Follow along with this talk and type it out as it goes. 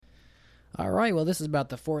All right, well, this is about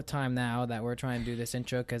the fourth time now that we're trying to do this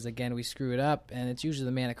intro because, again, we screw it up, and it's usually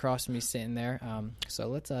the man across from me sitting there. So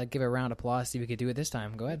let's give a round of applause, see if we can do it this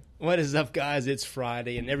time. Go ahead. What is up, guys? It's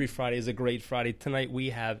Friday, and every Friday is a great Friday. Tonight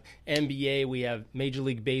we have NBA, we have Major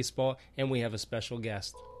League Baseball, and we have a special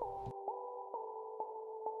guest.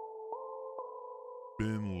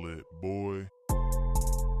 Been lit, boy.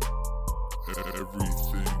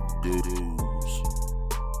 Everything goes.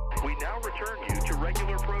 We now return you to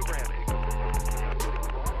regular programming.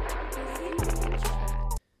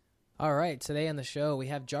 All right, today on the show we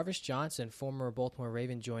have Jarvis Johnson, former Baltimore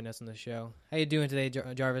Raven, join us on the show. How you doing today,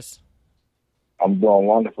 Jarvis? I'm doing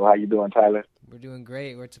wonderful. How you doing, Tyler? We're doing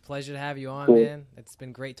great. It's a pleasure to have you on, Cool. man. It's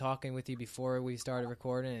been great talking with you before we started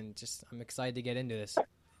recording, and I'm excited to get into this.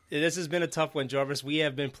 This has been a tough one, Jarvis. We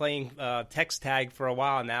have been playing text tag for a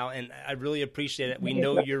while now, and I really appreciate it. We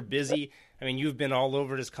know you're busy. I mean, you've been all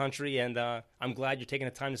over this country, and I'm glad you're taking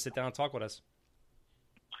the time to sit down and talk with us.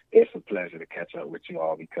 It's a pleasure to catch up with you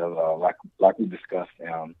all because, like we discussed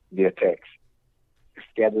via text,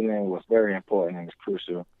 scheduling was very important and it's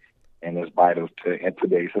crucial and it's vital in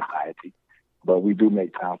today's society. But we do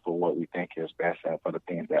make time for what we think is best and for the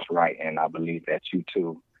things that's right. And I believe that you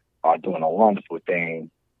two are doing a wonderful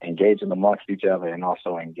thing, engaging amongst each other and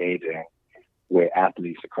also engaging with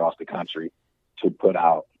athletes across the country to put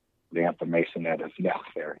out the information that is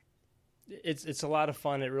necessary. It's a lot of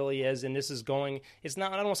fun. It really is. And this is going, it's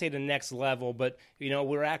not, I don't want to say the next level, but, you know,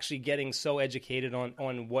 we're actually getting so educated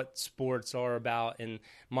on what sports are about. And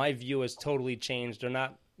my view has totally changed.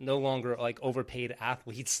 They're no longer like overpaid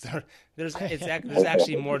athletes. There's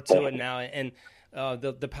actually more to it now. And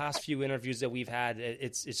the past few interviews that we've had,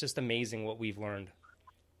 it's just amazing what we've learned.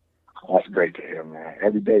 That's great to hear, man.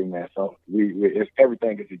 Every day, man. So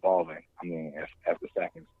everything is evolving. I mean, as the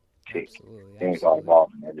seconds tick, things are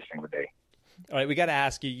evolving every single day. All right, we got to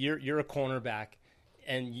ask you. You're a cornerback,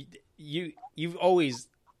 and you've always,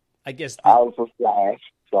 I guess. I was a slash.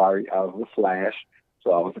 Sorry, I was a slash.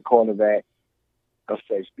 So I was a cornerback, a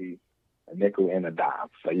safety, a nickel, and a dime.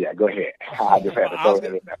 So yeah, go ahead. I just had to throw it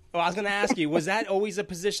in there. Well, I was going to ask you, was that always a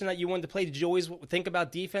position that you wanted to play? Did you always think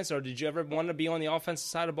about defense, or did you ever want to be on the offensive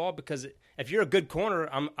side of the ball? Because if you're a good corner,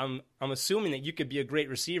 I'm assuming that you could be a great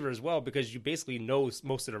receiver as well, because you basically know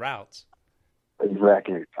most of the routes.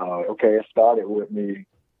 Exactly. Okay, it started with me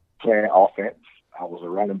playing offense. I was a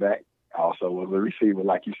running back. I also was a receiver,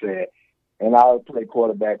 like you said. And I would play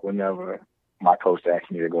quarterback whenever my coach asked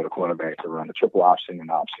me to go to quarterback to run a triple option and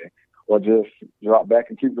option, or just drop back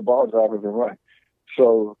and keep the ball drivers and run.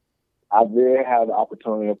 So I did have the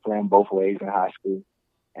opportunity of playing both ways in high school.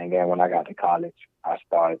 And then when I got to college, I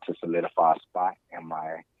started to solidify a spot. And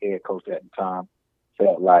my head coach at the time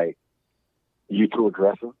felt like, you too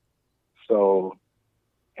aggressive. So,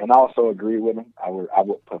 and I also agree with him. I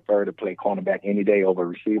would prefer to play cornerback any day over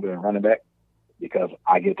receiver and running back because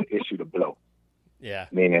I get to issue the blow. Yeah.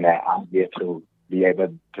 Meaning that I get to be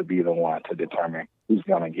able to be the one to determine who's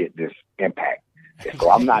going to get this impact. So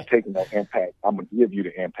I'm not taking the impact. I'm going to give you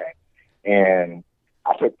the impact. And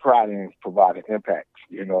I took pride in providing impact,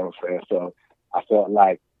 you know what I'm saying? So I felt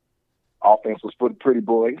like offense was for the pretty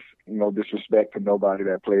boys, no disrespect to nobody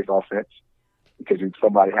that plays offense, because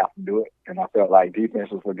somebody has to do it. And I felt like defense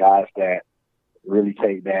was for guys that really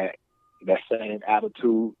take that same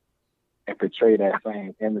attitude and portray that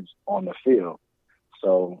same image on the field.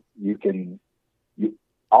 So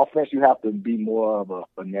offense, you have to be more of a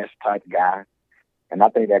finesse type guy. And I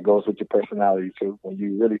think that goes with your personality too, when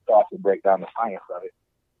you really start to break down the science of it.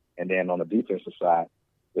 And then on the defensive side,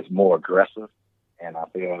 it's more aggressive. And I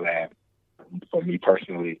feel that for me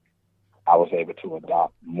personally, I was able to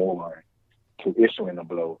adopt more to issuing the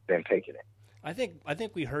blow than taking it. I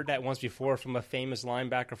think we heard that once before from a famous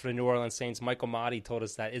linebacker for the New Orleans Saints. Michael Motti told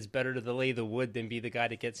us that it's better to lay the wood than be the guy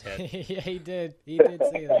that gets hit. Yeah, he did. He did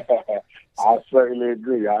say that. I certainly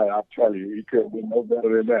agree. I tell you, he couldn't be no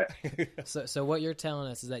better than that. So what you're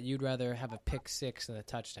telling us is that you'd rather have a pick six than a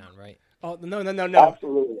touchdown, right? Oh, no.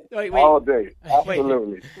 Absolutely. Wait. All day.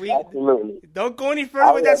 Absolutely. Absolutely. Don't go any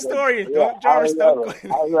further with that story.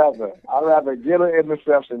 I'd rather get an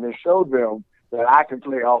interception and show them that I can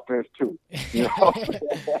play offense too. You know?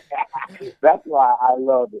 That's why I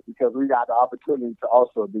love it, because we got the opportunity to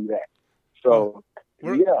also do that. So,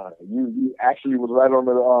 you actually was right on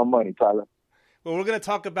the money, Tyler. Well, we're going to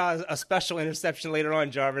talk about a special interception later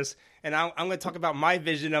on, Jarvis, and I'm going to talk about my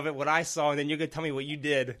vision of it, what I saw, and then you're going to tell me what you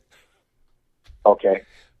did. Okay.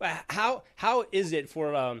 How is it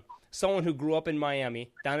for someone who grew up in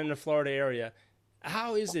Miami, down in the Florida area,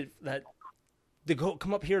 how is it that to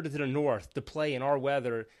come up here to the north to play in our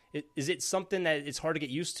weather, is it something that it's hard to get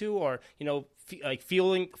used to, or like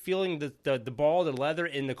feeling the ball, the leather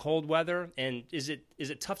in the cold weather, and is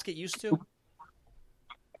it tough to get used to?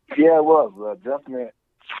 Yeah, it was. Definitely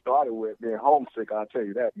started with being homesick, I'll tell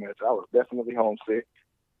you that much. I was definitely homesick.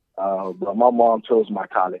 But my mom chose my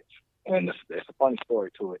college. And it's a funny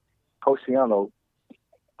story to it. Coach Ciano,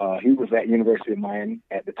 he was at University of Miami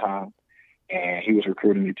at the time, and he was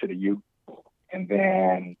recruiting me to the U. And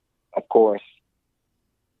then, of course,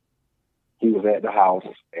 he was at the house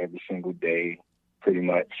every single day, pretty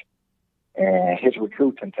much. And his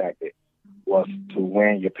recruiting tactic was to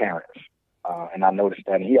win your parents. And I noticed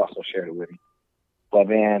that, and he also shared it with me. But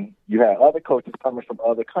then you have other coaches coming from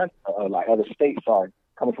other states,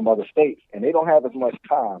 coming from other states, and they don't have as much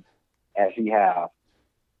time as he had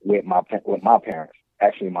with my parents.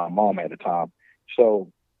 Actually, my mom at the time.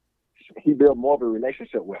 So he built more of a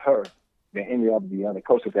relationship with her than any of the other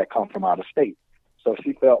coaches that come from out of state. So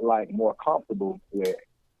she felt like more comfortable with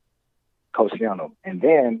Coach Ciano. And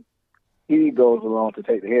then he goes along to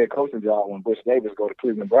take the head coaching job when Butch Davis go to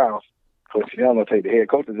Cleveland Browns. Coach Ciano take the head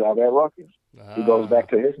coaching job at Rutgers. He goes back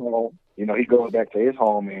to his home. He goes back to his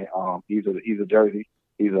home, and he's a Jersey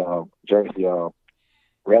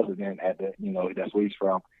resident at the, that's where he's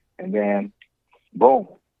from. And then, boom,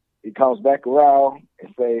 he comes back around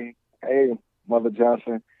and say, "Hey, Mother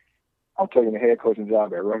Johnson, I'm taking the head coaching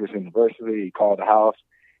job at Rutgers University." He called the house,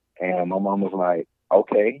 and my mom was like,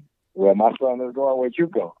 "Okay, where my son is going, where'd you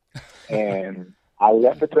go?" And I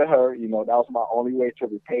left it to her. That was my only way to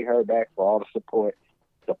repay her back for all the support,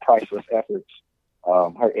 the priceless efforts,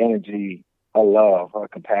 her energy, her love, her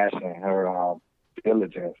compassion, her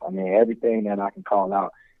diligence. I mean, everything that I can call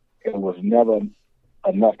out. It was never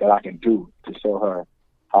enough that I can do to show her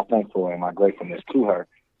how thankful and my gratefulness to her.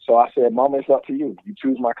 So I said, "Mama, it's up to you. You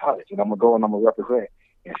choose my college, and I'm going to go and I'm going to represent."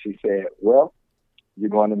 And she said, "Well,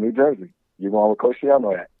 you're going to New Jersey. You're going with Coach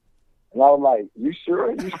Ciano at." And I was like, "You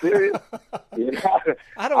sure? You serious?"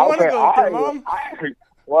 I don't want to go there, Mom.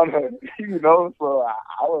 So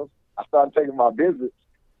I started taking my visits.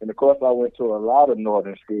 And, of course, I went to a lot of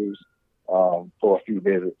northern schools for a few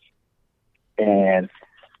visits. And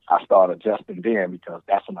I started adjusting then because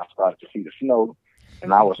that's when I started to see the snow.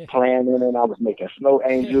 And I was playing in it. I was making snow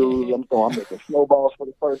angels. I'm making snowballs for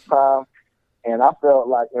the first time. And I felt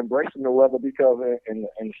like embracing the weather because in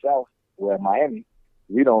the South, where Miami,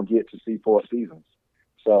 we don't get to see 4 seasons.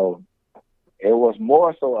 So it was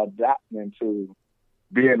more so adapting to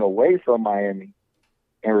being away from Miami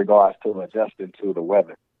in regards to adjusting to the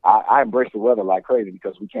weather. I embrace the weather like crazy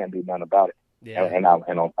because we can't do nothing about it. Yeah. And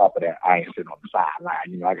on top of that, I ain't sitting on the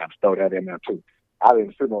sideline. I got to throw that in there too. I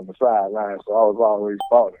didn't sit on the sideline, so I was always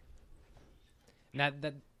balling. Now,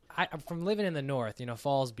 from living in the north,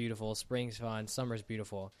 fall's beautiful, spring's fun, summer's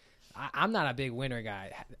beautiful. I'm not a big winter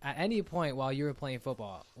guy. At any point while you were playing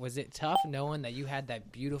football, was it tough knowing that you had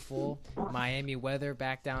that beautiful Miami weather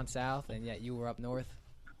back down south, and yet you were up north?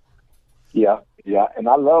 Yeah. And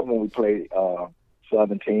I love when we play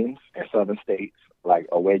southern teams and southern states, like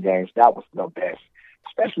away games. That was the best,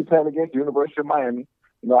 especially playing against University of Miami.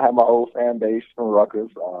 I have my old fan base from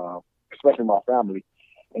Rutgers, especially my family.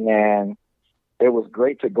 And it was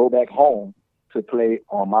great to go back home to play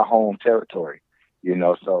on my home territory,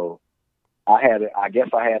 So I guess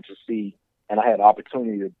I had to see, and I had the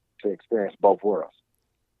opportunity to experience both worlds.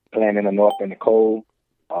 Playing in the north in the cold,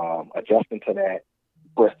 adjusting to that.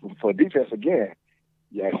 But for defense, again,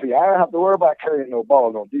 I don't have to worry about carrying no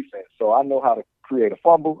ball on defense. So I know how to create a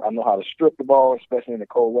fumble. I know how to strip the ball, especially in the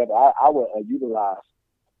cold weather. I will utilize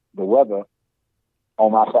the weather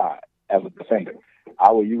on my side as a defender.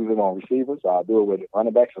 I will use it on receivers. I'll do it with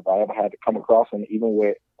running backs if I ever had to come across, and even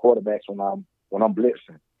with quarterbacks when I'm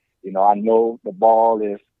blitzing. I know the ball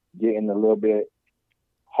is getting a little bit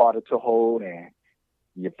harder to hold, and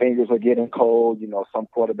your fingers are getting cold. Some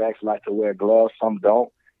quarterbacks like to wear gloves, some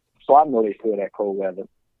don't. So I know they feel that cold weather,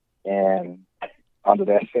 and under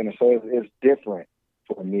that center, so it's different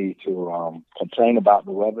for me to complain about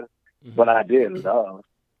the weather. Mm-hmm. But I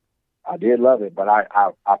did love it, but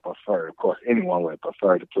I prefer, of course, anyone would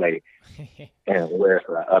prefer to play and wear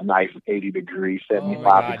a nice 80 degree,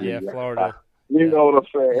 75 degree. Yeah, Florida. You know what I'm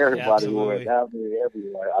saying? Everybody Absolutely. would.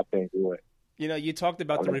 Everyone, I think, would. You talked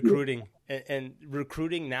about the recruiting, and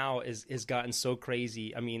recruiting now is gotten so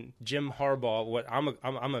crazy. I mean, Jim Harbaugh.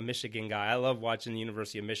 I'm a Michigan guy. I love watching the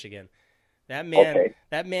University of Michigan. That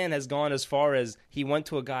man has gone as far as he went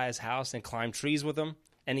to a guy's house and climbed trees with him,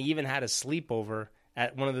 and he even had a sleepover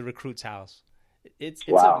at one of the recruits' house. It's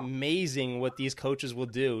amazing what these coaches will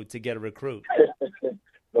do to get a recruit.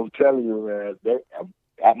 I'm telling you, man.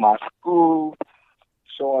 At my school,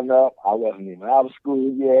 showing up. I wasn't even out of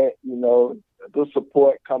school yet. You know, the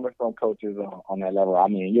support coming from coaches on that level. I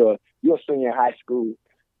mean, you're a senior in high school,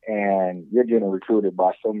 and you're getting recruited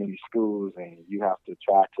by so many schools, and you have to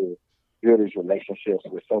try to build these relationships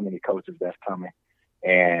with so many coaches that's coming,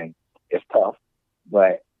 and it's tough,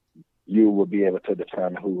 but you will be able to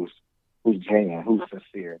determine who's genuine, who's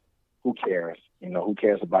sincere, who cares, you know, who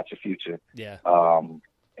cares about your future. Yeah.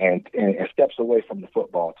 And steps away from the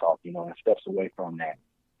football talk, you know, and steps away from that,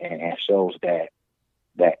 and shows that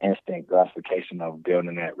instant gratification of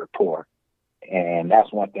building that rapport. And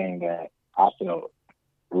that's one thing that I feel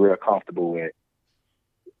real comfortable with,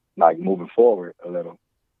 like moving forward a little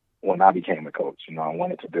when I became a coach. You know, I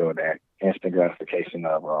wanted to build that instant gratification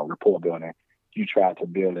of rapport building. You try to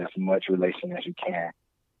build as much relation as you can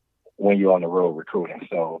when you're on the road recruiting.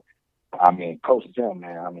 So, I mean, Coach Jim,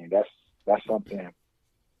 man, I mean, that's something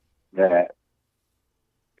that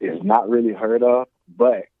is not really heard of,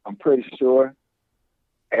 but I'm pretty sure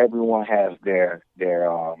everyone has their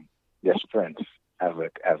strengths as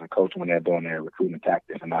a coach when they're doing their recruiting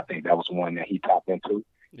tactics, and I think that was one that he tapped into,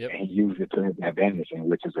 and he used it to his advantage, and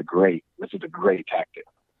which is a great tactic.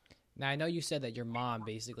 Now, I know you said that your mom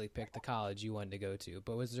basically picked the college you wanted to go to,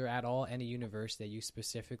 but was there at all any university that you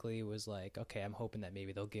specifically was like, okay, I'm hoping that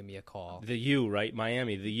maybe they'll give me a call? The U, right?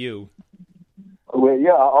 Miami, the U. Well,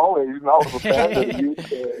 yeah, I always, you know, I was a fan of the U.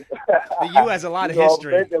 The U has a lot of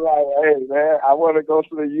history. I'm thinking like, hey, man, I want to go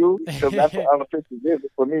to the U because that's an unofficial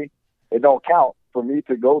visit for me. It don't count for me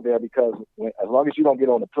to go there because as long as you don't get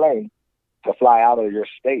on the plane to fly out of your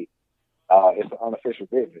state, it's an unofficial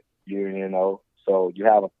visit. You know, so you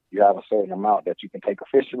have a certain amount that you can take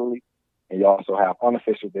officially, and you also have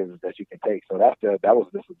unofficial visits that you can take. So that was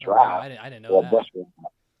just a drive. I didn't know that. Bus ride.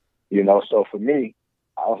 You know, so for me,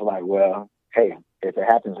 I was like, well, hey, if it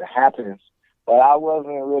happens, it happens. But I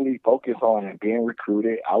wasn't really focused on being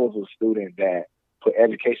recruited. I was a student that put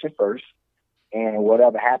education first, and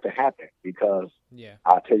whatever happened, happened. Because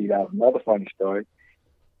I'll tell you guys another funny story.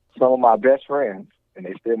 Some of my best friends, and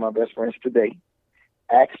they're still my best friends today,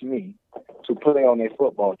 asked me to play on their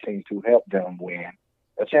football team to help them win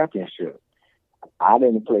a championship. I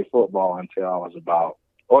didn't play football until I was about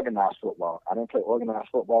organized football. I didn't play organized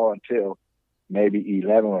football until maybe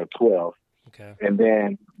 11 or 12. Okay. And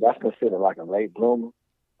then that's considered like a late bloomer.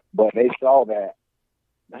 But they saw that,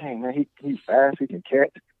 dang, man, he's fast, he can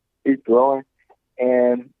catch, he's throwing.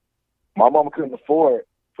 And my mama couldn't afford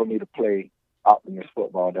for me to play optimist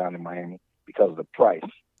football down in Miami because of the price.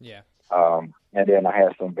 Yeah. And then I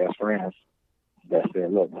had some best friends that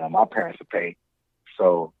said, look, man, my parents will pay.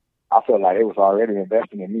 So I felt like it was already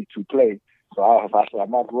investing in me to play. So I said, I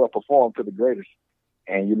might as well perform to the greatest.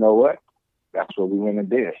 And you know what? That's what we went and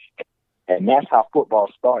did. And that's how football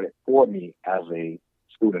started for me as a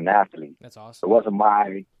student athlete. That's awesome.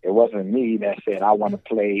 It wasn't me that said I want to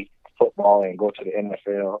play football and go to the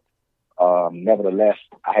NFL. Nevertheless,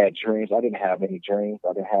 I had dreams. I didn't have any dreams.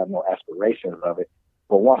 I didn't have no aspirations of it.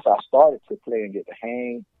 But once I started to play and get the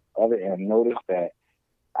hang of it and notice that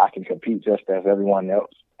I can compete just as everyone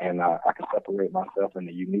else and I can separate myself in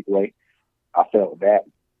a unique way, I felt that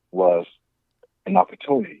was an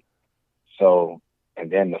opportunity. So,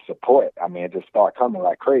 and then the support, I mean, it just started coming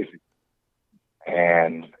like crazy.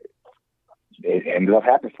 And it ended up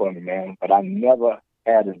happening for me, man. But I never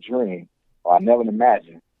had a dream or I never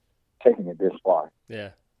imagined taking it this far. Yeah.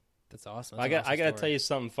 That's awesome. I got to tell you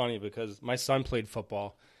something funny because my son played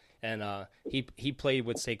football, and he played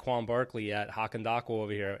with Saquon Barkley at Hockendaco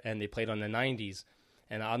over here, and they played on the 90s.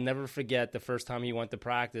 And I'll never forget the first time he went to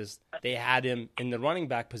practice, they had him in the running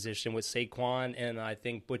back position with Saquon and I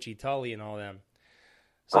think Butchie Tully and all them.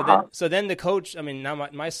 So then the coach, I mean, now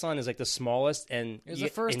my son is like the smallest, and it was the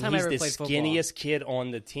first time I ever played football. He's the skinniest kid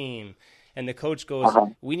on the team. And the coach goes,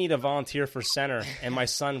 we need a volunteer for center. And my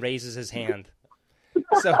son raises his hand.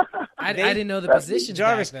 So I didn't know the position,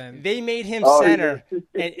 Jarvis, back then. They made him center.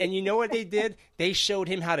 And you know what they did? They showed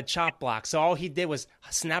him how to chop block. So all he did was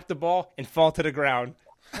snap the ball and fall to the ground.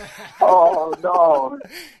 Oh, no.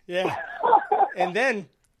 Yeah. And then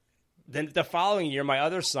the following year, my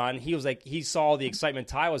other son, he was like, he saw the excitement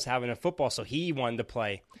Ty was having in football, so he wanted to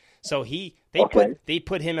play. So they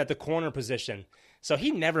put him at the corner position. So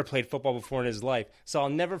he never played football before in his life. So I'll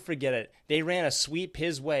never forget it. They ran a sweep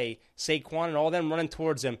his way, Saquon and all them running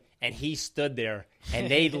towards him, and he stood there. And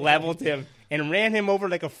they leveled him and ran him over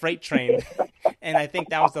like a freight train. And I think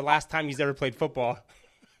that was the last time he's ever played football.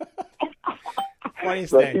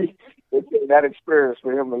 Funniest thing. It took that experience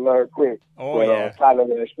for him to learn quick. Oh, yeah. Tyler,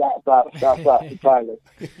 stop to Tyler.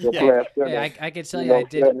 I can tell you,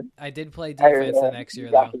 I did play defense the next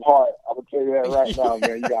year, though. Some heart. I'm going to tell you that right now,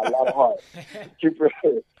 man. You got a lot of heart. Keep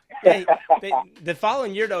it. The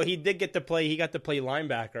following year, though, he did get to play. He got to play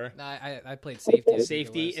linebacker, No, I played safety. I think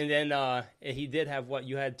safety, it was. and then he did have what?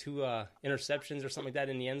 You had 2 interceptions or something like that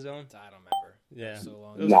in the end zone. I don't remember. Yeah, So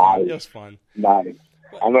long. it was Nice. fun. It was fun. Nice.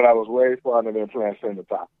 I know that was way funner than playing center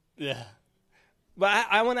top. Yeah. But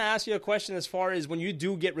I want to ask you a question as far as when you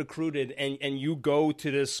do get recruited and you go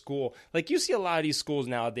to this school. Like, you see a lot of these schools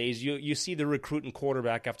nowadays, you see the recruiting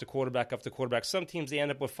quarterback after quarterback after quarterback. Some teams, they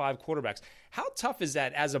end up with 5 quarterbacks. How tough is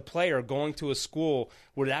that as a player going to a school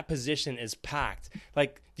where that position is packed?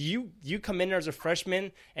 Like, do you come in there as a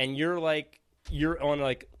freshman and you're on,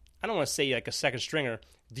 like, I don't want to say like a second stringer.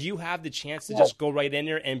 Do you have the chance to just go right in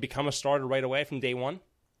there and become a starter right away from day one?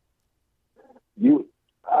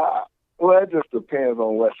 Well, it just depends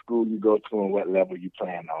on what school you go to and what level you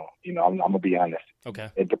plan on. You know, I'm going to be honest.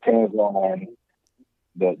 Okay. It depends on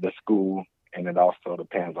the school, and it also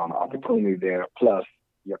depends on the opportunity there, plus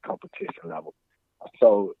your competition level.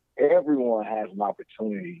 So everyone has an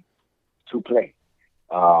opportunity to play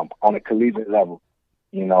on a collegiate level,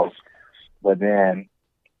 you know. But then,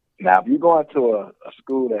 now, if you go into a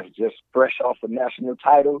school that's just fresh off a national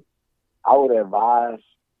title, I would advise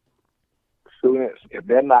students, if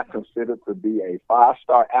they're not considered to be a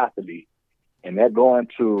 5-star athlete and they're going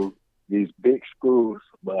to these big schools,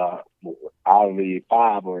 out of the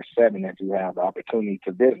 5 or 7 that you have the opportunity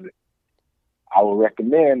to visit, I would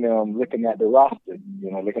recommend them looking at the roster,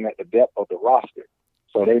 looking at the depth of the roster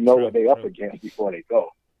so they know what they're up against before they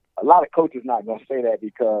go. A lot of coaches not going to say that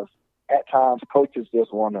because at times coaches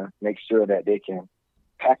just want to make sure that they can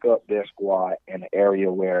pack up their squad in an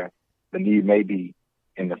area where the need may be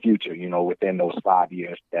in the future, within those 5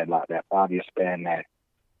 years, that 5-year span, that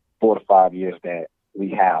 4 to 5 years that we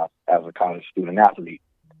have as a college student athlete.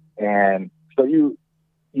 And so you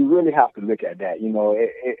really have to look at that.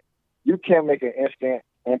 You can make an instant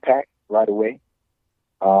impact right away.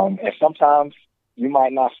 And sometimes you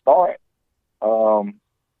might not start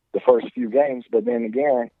the first few games, but then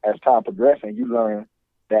again, as time progresses, you learn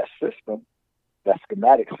that system, that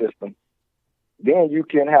schematic system, then you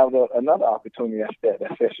can have another opportunity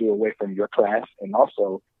that sets you away from your class and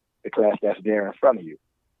also the class that's there in front of you.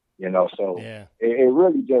 So yeah. It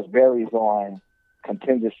really just varies on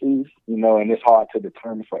contingencies, and it's hard to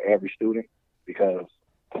determine for every student because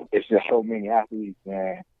it's just so many athletes,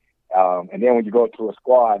 man. And then when you go to a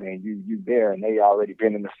squad and you there and they already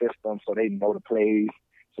been in the system, so they know the plays,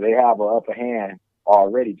 so they have an upper hand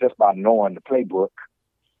already just by knowing the playbook.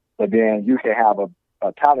 But then you can have a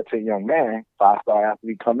talented young man, 5-star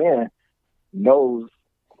athlete, come in, knows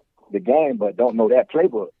the game but don't know that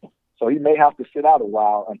playbook. So he may have to sit out a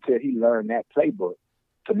while until he learned that playbook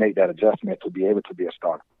to make that adjustment to be able to be a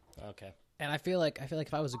starter. Okay. And I feel like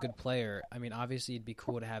if I was a good player, I mean, obviously it'd be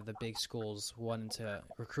cool to have the big schools wanting to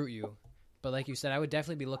recruit you. But like you said, I would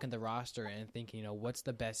definitely be looking at the roster and thinking, what's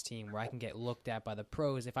the best team where I can get looked at by the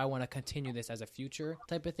pros if I want to continue this as a future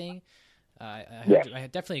type of thing. I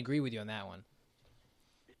definitely agree with you on that one.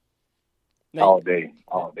 All day.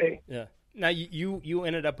 Yeah. Now, you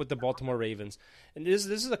ended up with the Baltimore Ravens. And this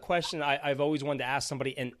is a question I've always wanted to ask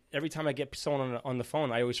somebody, and every time I get someone on the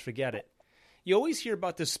phone, I always forget it. You always hear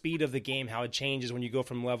about the speed of the game, how it changes when you go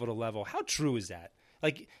from level to level. How true is that?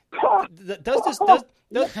 Like,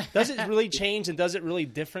 does it really change, and does it really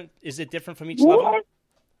different? Is it different from each level?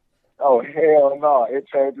 Oh, hell no. It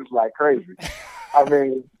changes like crazy. I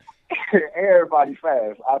mean, everybody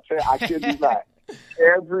fast. I kid you not.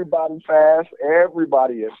 Everybody fast.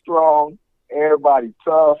 Everybody is strong. Everybody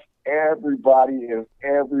tough. Everybody is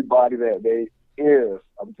everybody that they is.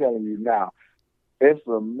 I'm telling you now. It's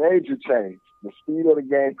a major change. The speed of the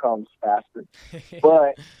game comes faster.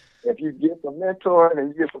 But if you get some mentoring and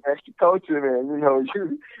you get some extra coaching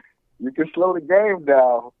and, you can slow the game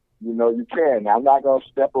down, you can. Now, I'm not going to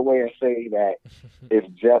step away and say that it's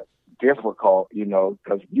just difficult,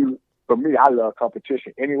 because for me, I love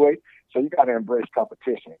competition anyway, so you got to embrace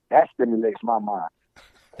competition. That stimulates my mind.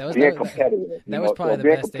 Being competitive. That was probably the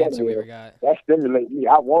best answer we ever got. That stimulates me.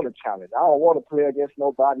 I want a challenge. I don't want to play against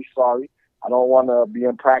nobody, sorry. I don't want to be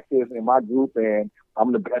in practice in my group and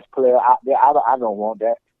I'm the best player out there. I don't want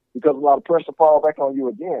that because a lot of pressure falls back on you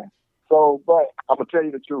again. So, but I'm going to tell you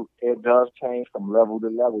the truth. It does change from level to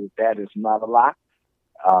level. That is not a lie.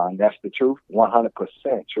 That's the truth, 100%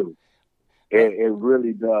 true. It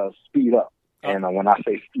really does speed up. And when I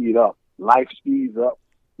say speed up, life speeds up.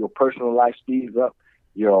 Your personal life speeds up.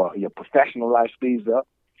 Your professional life speeds up.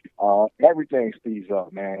 Everything speeds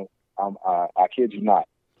up, man. I kid you not.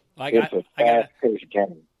 It's a fast-paced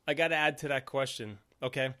game. I got to add to that question.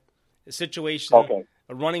 Okay, the situation.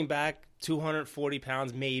 a running back, 240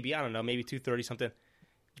 pounds, maybe, I don't know, maybe 230 something,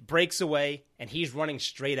 breaks away, and he's running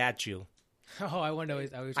straight at you. Oh, I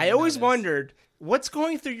always wondered, what's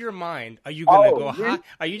going through your mind? Are you going to go high?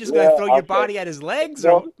 Are you just going to throw your body at his legs?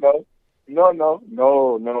 No. I'm going to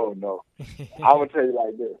tell you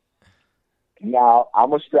like this. Now,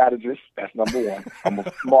 I'm a strategist. That's number one.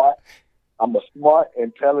 I'm a smart,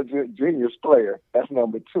 intelligent, genius player. That's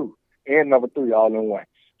number two. And number three, all in one.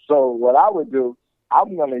 So what I would do,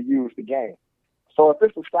 I'm going to use the game. So if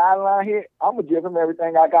it's a sideline hit, I'm going to give him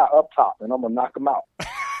everything I got up top, and I'm going to knock him out.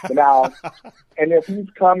 Now, and if he's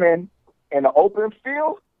coming in an open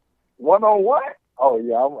field, one-on-one, oh,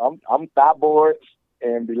 yeah, I'm thigh boards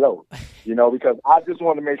and below, because I just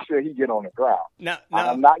want to make sure he get on the ground. No.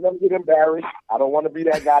 I'm not going to get embarrassed. I don't want to be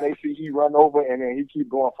that guy they see he run over and then he keep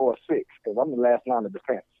going for a 6 because I'm the last line of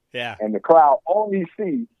defense. Yeah. And the crowd only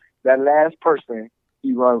sees that last person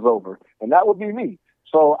he runs over, and that would be me.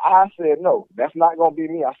 So I said, no, that's not going to be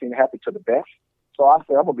me. I've seen it happen to the best. So I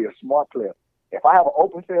said, I'm going to be a smart player. If I have an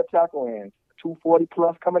open field tackle and 240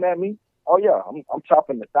 plus coming at me, oh yeah, I'm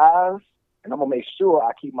chopping the thighs, and I'm going to make sure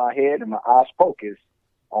I keep my head and my eyes focused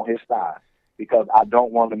on his thighs because I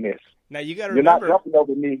don't want to miss. Now you got to remember, you're not jumping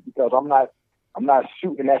over me because I'm not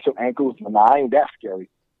shooting at your ankles. And I ain't that scary.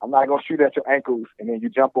 I'm not going to shoot at your ankles and then you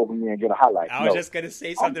jump over me and get a highlight. I was just going to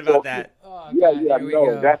say something about that. Oh,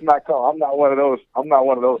 no, that's not cool. I'm not one of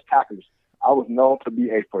those tacklers. I was known to be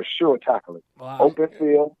a for sure tackler. Wow. Open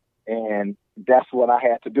field, and that's what I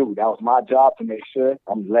had to do. That was my job to make sure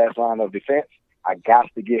I'm the last line of defense. I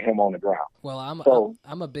got to get him on the ground. Well, I'm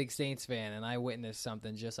a big Saints fan, and I witnessed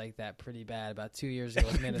something just like that pretty bad about 2 years ago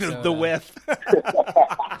with Minnesota. The whiff.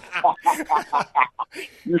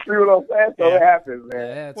 You see what I'm saying? So it happens, man.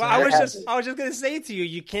 Yeah, well, I was just gonna say to you,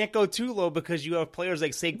 you can't go too low because you have players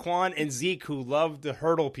like Saquon and Zeke who love to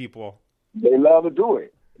hurdle people. They love to do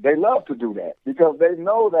it. They love to do that because they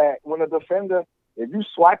know that when a defender, if you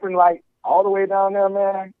swiping like all the way down there,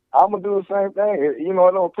 man, I'm going to do the same thing. It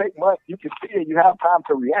don't take much. You can see it. You have time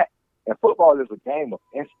to react. And football is a game of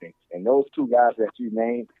instincts. And those two guys that you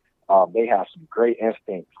named, they have some great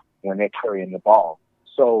instincts when they're carrying the ball.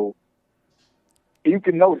 So you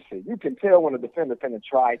can notice it. You can tell when a defender going to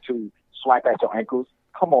try to swipe at your ankles.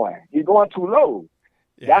 Come on. You're going too low.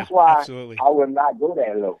 Yeah, that's why absolutely. I would not go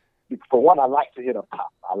that low. For one, I like to hit up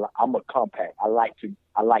top. I'm a compact. I like to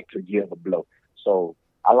give a blow. So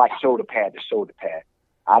I like shoulder pad to shoulder pad.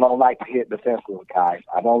 I don't like to hit defensive guys.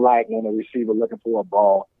 I don't like when a receiver looking for a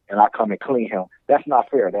ball and I come and clean him. That's not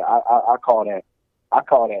fair. I call that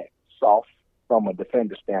soft from a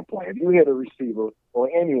defender standpoint. If you hit a receiver or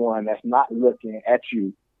anyone that's not looking at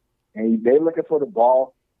you and they're looking for the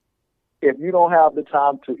ball, if you don't have the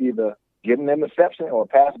time to either get an interception or a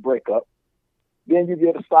pass breakup, then you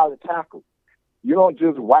get a solid tackle. You don't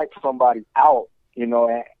just wipe somebody out, and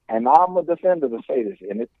I'm a defender to say this,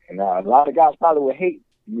 and a lot of guys probably would hate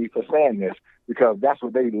me for saying this because that's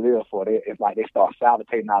what they live for. It's like they start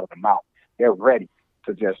salivating out of the mouth. They're ready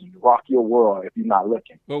to just rock your world if you're not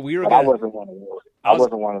looking. Well, I wasn't one of those. I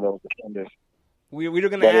wasn't one of those defenders. We were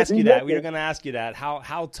going to ask you that. We were going to ask you that.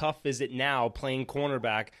 How tough is it now playing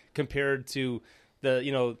cornerback compared to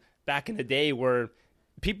the back in the day where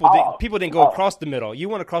people didn't go across the middle. You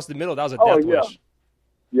went across the middle. That was a death wish.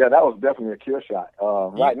 Yeah, that was definitely a kill shot.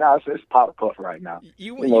 Right now, it's powder puff. Right now,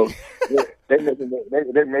 they're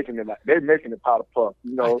making it powder puff.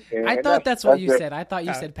 I thought that's what you said. I thought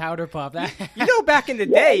you said powder puff. Back in the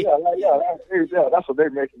day, that's what they're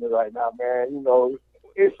making it right now, man.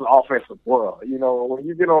 It's an offensive world. When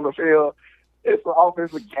you get on the field, it's an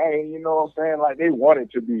offensive game. You know what I'm saying? Like, they want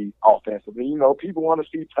it to be offensive. And, people want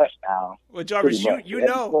to see touchdowns. Well, Jarvis,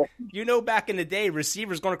 you know, back in the day,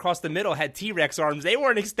 receivers going across the middle had T-Rex arms. They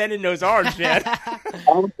weren't extending those arms, man.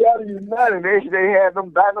 I'm telling you, man, they had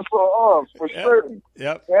them dinosaur arms for certain.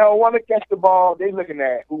 Yep. They don't want to catch the ball. They looking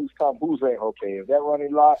at who's ain't. Okay, is that Ronnie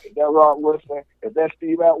Lott? Is that Rod Wilson? Is that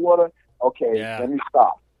Steve Atwater? Okay, Let me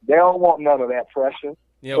stop. They don't want none of that pressure,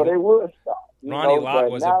 so they would stop. Ronnie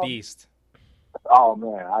Lott was a beast. Oh,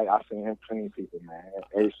 man, I seen him clean people, man.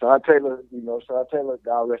 Hey, Sean Taylor,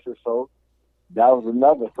 God rest his soul, that was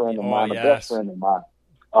another friend of mine, a best friend of mine.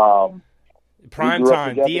 Prime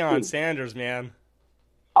time, Deion Sanders, man.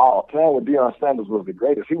 Oh, playing with Deion Sanders was the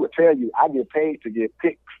greatest. He would tell you, I get paid to get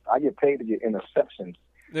picks. I get paid to get interceptions.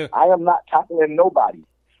 Yeah. I am not tackling nobody.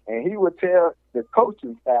 And he would tell the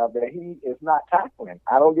coaching staff that he is not tackling.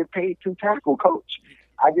 I don't get paid to tackle, coach.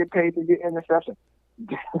 I get paid to get interceptions.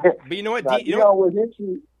 But you know what? Deion will hit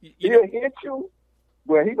you. He'll hit you,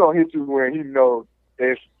 but he gonna hit you when he knows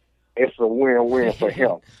it's a win-win for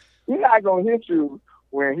him. He's not gonna hit you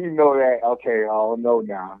when he know that, okay, I don't know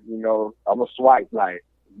now, you know, I'm a swipe like,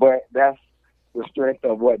 but that's the strength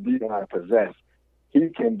of what Deion possessed. He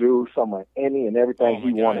can do some of any and everything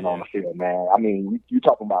he wanted on the field, man. I mean, you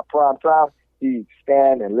talking about prime time, he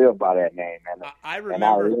stand and live by that name, man. I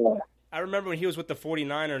remember when he was with the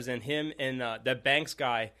 49ers and him and that Banks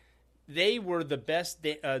guy, they were the best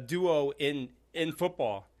duo in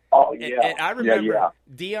football. Oh, yeah. And I remember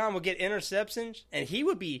Deion would get interceptions, and he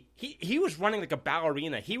was running like a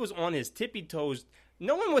ballerina. He was on his tippy toes.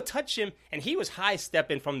 No one would touch him, and he was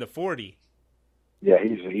high-stepping from the 40. Yeah,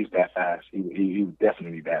 he's that fast. He was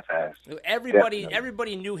definitely that fast.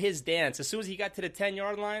 Everybody knew his dance. As soon as he got to the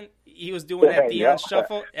 10-yard line, he was doing that Deion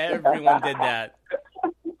shuffle. Everyone did that.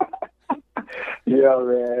 Yeah,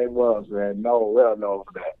 man, it was, man. Well known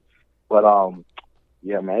for that. But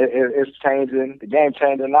yeah, man, it's changing. The game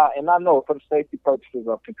changing, and I know for the safety purposes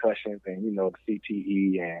of concussions and you know the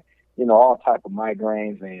CTE and you know all type of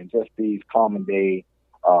migraines and just these common day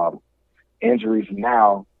injuries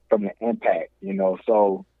now. From the impact, you know,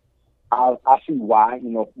 so I see why, you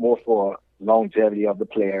know, more for longevity of the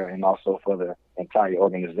player and also for the entire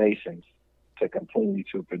organizations to continue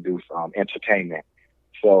to produce entertainment.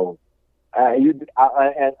 So, in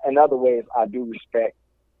other ways, I do respect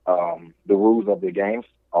the rules of the games,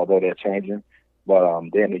 although they're changing. But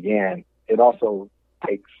then again, it also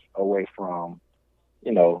takes away from,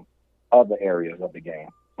 you know, other areas of the game.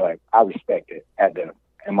 But I respect it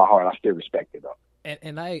in my heart. I still respect it though.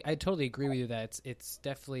 And I totally agree with you that it's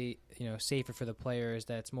definitely, you know, safer for the players,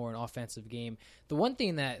 that it's more an offensive game. The one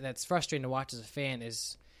thing that's frustrating to watch as a fan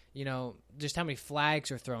is, you know, just how many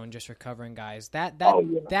flags are thrown just for covering guys. That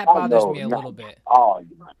bothers me a little bit. Oh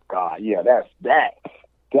my God, yeah, that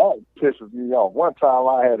pisses me off. One time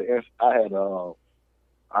I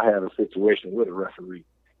had a situation with a referee,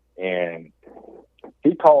 and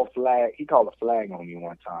he called a flag on me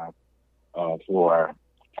one time for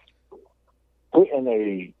putting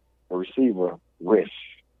a receiver wrist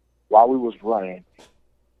while we was running.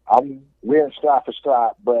 We're in stride for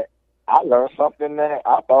stride, but I learned something that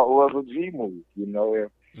I thought was a G move. You know,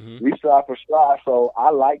 we stride for stride, so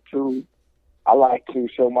I like to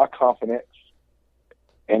show my confidence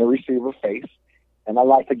in the receiver's face, and I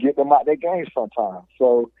like to get them out their game sometimes.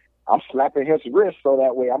 So I'm slapping his wrist so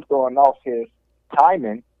that way I'm throwing off his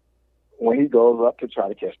timing when he goes up to try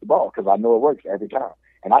to catch the ball because I know it works every time.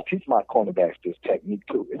 And I teach my cornerbacks this technique,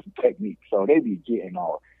 too. It's a technique. So they be getting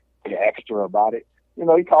all extra about it. You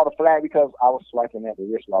know, he called a flag because I was swiping at the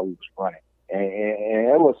wrist while we was running.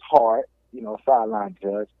 And it was hard, you know, sideline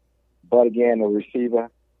judge. But again, the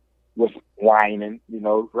receiver was whining, you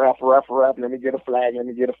know, ref, let me get a flag.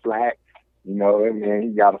 You know, and then he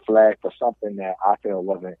got a flag for something that I felt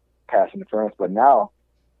wasn't pass interference. But now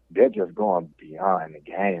they're just going beyond the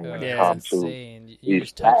game when it comes to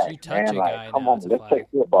these flags. Man, like, come on, let's play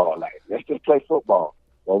football. Like, let's just play football.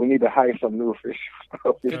 Well, we need to hire some new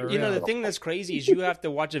officials. You know, the thing that's crazy is you have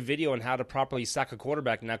to watch a video on how to properly sack a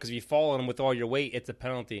quarterback now because if you fall on him with all your weight, it's a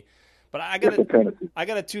penalty. But I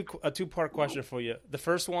got a two-part question for you. The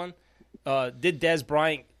first one, did Dez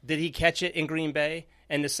Bryant, did he catch it in Green Bay?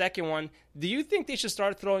 And the second one, do you think they should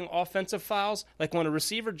start throwing offensive fouls? Like when a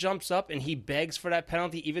receiver jumps up and he begs for that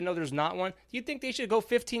penalty, even though there's not one, do you think they should go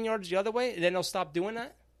 15 yards the other way and then they'll stop doing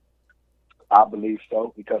that? I believe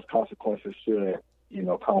so because consequences should, you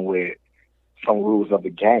know, come with some rules of the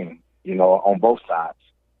game, you know, on both sides.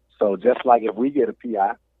 So just like if we get a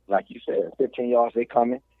PI, like you said, 15 yards, they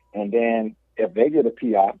coming. And then if they get a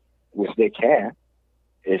PI, which they can,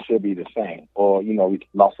 it should be the same. Or, you know, we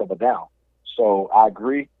lost of a down. So I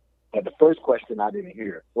agree. But the first question I didn't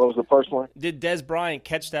hear. What was the first one? Did Dez Bryant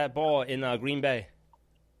catch that ball in Green Bay?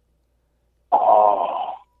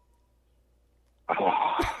 Oh.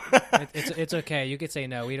 It's okay. You could say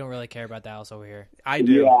no. We don't really care about Dallas over here. I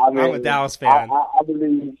do. Yeah, I mean, I'm a Dallas fan. I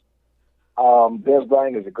believe Dez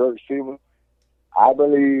Bryant is a good receiver. I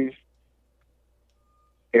believe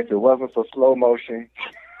if it wasn't for slow motion,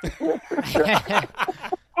 if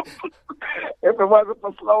it wasn't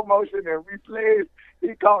for slow motion and we played,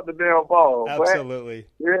 he caught the damn ball. Absolutely.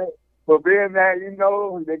 But being that, you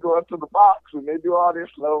know, they go up to the box and they do all this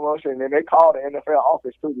slow motion, and they call the NFL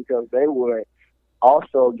office too because they would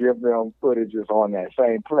also give them footages on that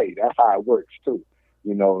same play. That's how it works too.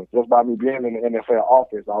 You know, just by me being in the NFL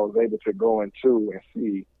office, I was able to go into and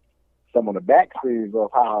see some of the backstories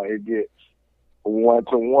of how it gets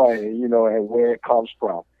one-to-one, you know, and where it comes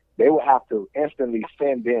from. They would have to instantly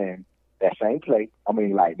send in that same play. I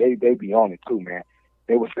mean, like, they be on it too, man.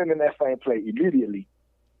 They would send in that same play immediately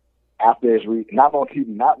after it's not on TV,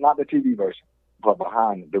 not the TV version, but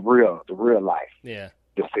behind the real life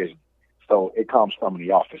decision. So it comes from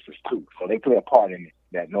the officers too. So they play a part in it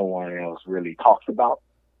that no one else really talks about,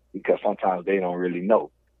 because sometimes they don't really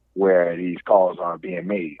know where these calls are being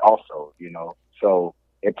made also, you know. So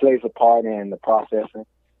it plays a part in the processing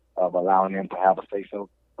of allowing them to have a say-so.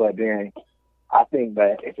 But then I think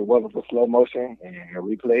that if it wasn't for slow motion and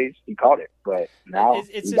replays, he caught it. But now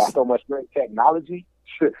we got so much great technology.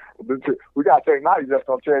 We got technology that's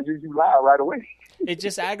going to tell you lied right away. It's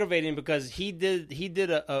just aggravating because he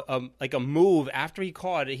did a move after he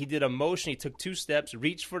caught it. He did a motion. He took 2 steps,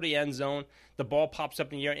 reached for the end zone. The ball pops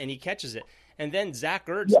up in the air, and he catches it. And then Zach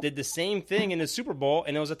Ertz did the same thing in the Super Bowl,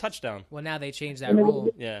 and it was a touchdown. Well, now they changed that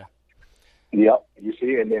rule. Yeah. Yep. You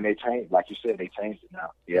see, and then they changed, like you said, they changed it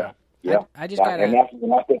now. Yeah. Yeah. I just got and that's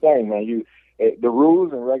the thing, man. The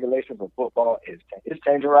rules and regulations of football it's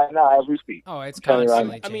changing right now as we speak. Oh, it's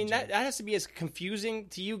constantly changing. I mean, that has to be as confusing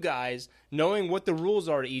to you guys, knowing what the rules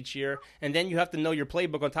are each year, and then you have to know your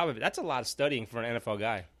playbook on top of it. That's a lot of studying for an NFL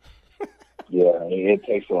guy. Yeah, it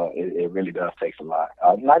takes it really does take a lot.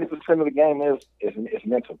 90% of the game is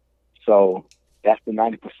mental. So that's the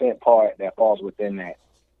 90% part that falls within that.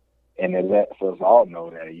 And it lets us all know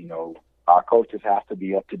that, you know, our coaches have to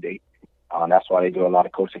be up to date. That's why they do a lot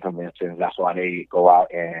of coaching conventions. That's why they go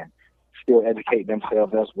out and still educate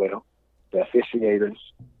themselves as well. The officiators.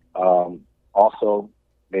 Also,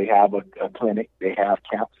 they have a clinic. They have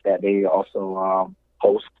camps that they also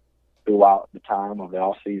host throughout the time of the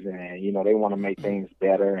off season. And, you know, they want to make things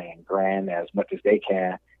better and grand as much as they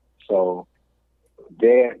can. So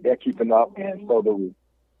they're keeping up, and so do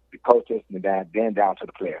the coaches, and then down to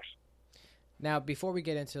the players. Now, before we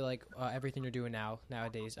get into everything you're doing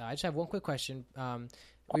nowadays, I just have one quick question.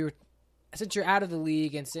 Since you're out of the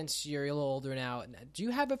league and since you're a little older now, do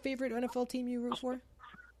you have a favorite NFL team you root for?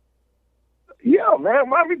 Yeah, man,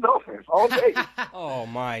 Miami Dolphins all day. Oh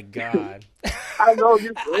my God! I know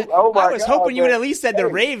you. Oh my God! I was hoping you would at least said the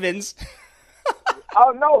Ravens.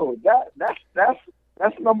 Oh no,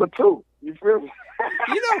 that's number 2. You feel me?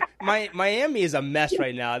 You know, Miami is a mess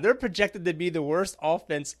right now. They're projected to be the worst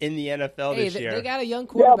offense in the NFL this year. They got a young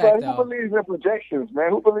quarterback, who believes in projections,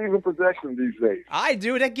 man? Who believes in projections these days? I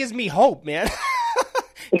do. That gives me hope, man.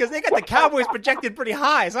 Because they got the Cowboys projected pretty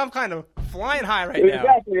high, so I'm kind of flying high right now.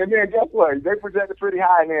 Exactly, and then guess what? They projected pretty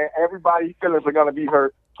high, and then everybody's feelings are going to be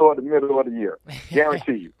hurt toward the middle of the year.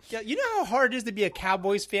 Guarantee you. Yeah, you know how hard it is to be a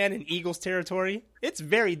Cowboys fan in Eagles territory? It's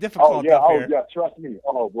very difficult up here. Yeah, trust me.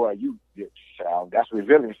 Oh, boy, that's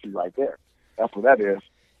resiliency right there. That's what that is.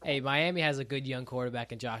 Hey, Miami has a good young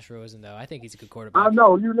quarterback in Josh Rosen, though. I think he's a good quarterback. I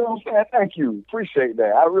know. You know what I'm saying? Thank you. Appreciate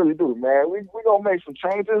that. I really do, man. We're going to make some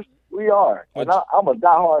changes. We are. And I'm a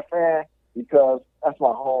diehard fan because that's my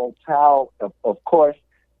hometown. Of course,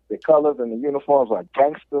 the colors and the uniforms are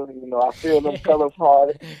gangster. You know, I feel them colors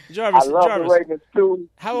hard. Jarvis, I love the Ravens, too.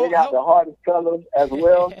 They got the hardest colors as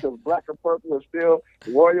well, because black and purple is still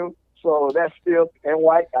royal. So that's still and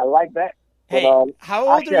white. I like that. Hey, but, how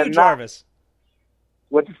old are you, Jarvis?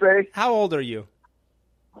 What you say? How old are you?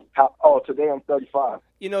 Today I'm 35.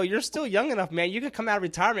 You know, you're still young enough, man. You could come out of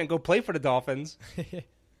retirement and go play for the Dolphins.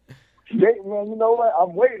 Man, you know what?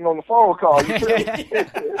 I'm waiting on the phone call. You feel me?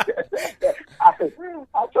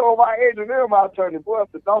 I told my agent and my attorney, boy,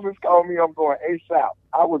 if the Dolphins call me, I'm going ASAP.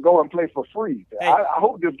 I would go and play for free. Hey, I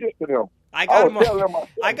hope this gets to them. I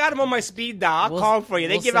got them on my speed dial. I'll call them for you.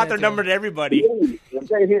 They give out their number to everybody. If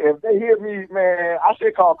they hear me, man, I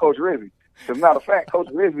should call Coach Rizzi. As a matter of fact, Coach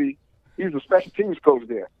Rizzi, he's a special teams coach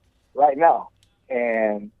there right now.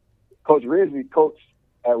 And Coach Rizzi coached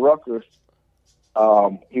at Rutgers.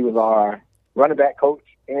 He was our running back coach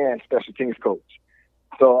and special teams coach.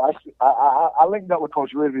 So I linked up with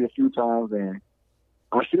Coach Rizzi a few times, and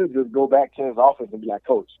I should just go back to his office and be like,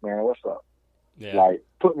 Coach, man, what's up? Yeah. Like,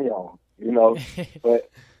 put me on, you know. But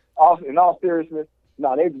in all seriousness,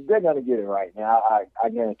 no, they're going to get it right. Now, I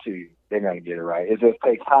guarantee you, they're going to get it right. It just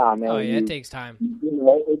takes time, man. Oh, yeah, it takes time. You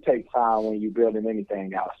know, it takes time when you're building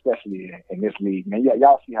anything out, especially in this league. Man,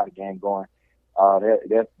 y'all see how the game's going.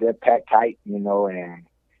 They're packed tight, you know, and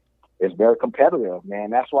it's very competitive, man.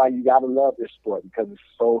 That's why you gotta love this sport, because it's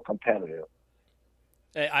so competitive.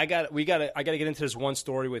 Hey, I gotta get into this one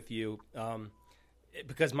story with you,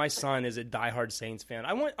 because my son is a diehard Saints fan.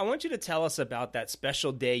 I want you to tell us about that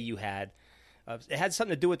special day you had. It had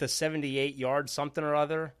something to do with the 78-yard something or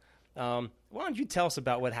other. Why don't you tell us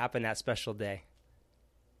about what happened that special day?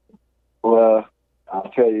 Well, I'll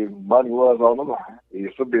tell you, money was on the line.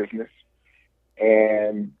 It's a business.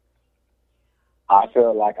 And I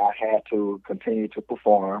felt like I had to continue to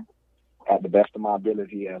perform at the best of my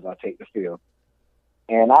ability as I take the field.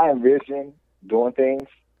 And I envision doing things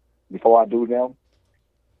before I do them.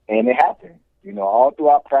 And it happened. You know, all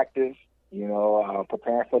throughout practice,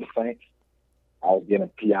 preparing for the Saints. I was getting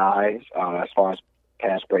PIs as far as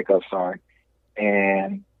pass breakups,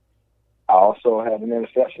 and I also had an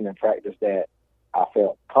interception in practice that I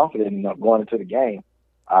felt confident enough going into the game.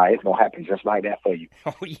 It's going to happen just like that for you.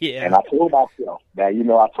 Oh, yeah. And I told myself that,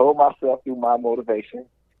 I told myself through my motivation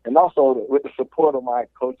and also with the support of my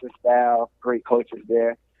coaching staff, great coaches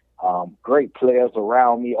there, great players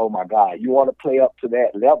around me. Oh, my God, you want to play up to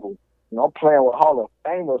that level. I'm playing with Hall of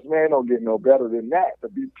Famers, man, don't get no better than that, to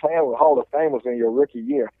be playing with Hall of Famers in your rookie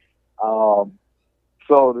year.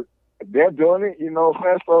 So they're doing it,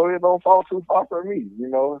 so it don't fall too far from me,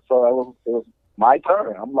 So it was my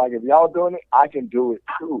turn. I'm like, if y'all doing it, I can do it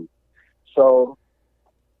too. So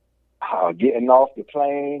getting off the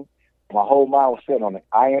plane, my whole mind was set on the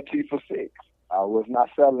INT for 6. I was not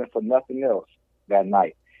settling for nothing else that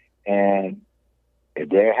night. And it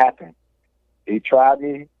did happen. He tried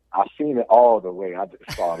me. I seen it all the way. I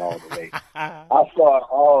just saw it all the way. I saw it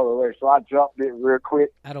all the way. So I jumped it real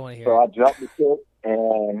quick. I don't want to hear So I jumped it,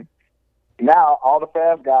 and now all the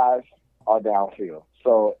fast guys are downfield.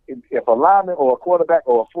 So if a lineman or a quarterback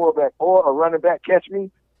or a fullback or a running back catch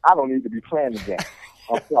me, I don't need to be playing the game.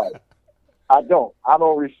 I'm sorry. I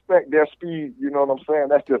don't respect their speed. You know what I'm saying?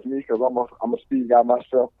 That's just me because I'm a speed guy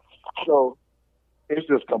myself. So it's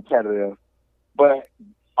just competitive. But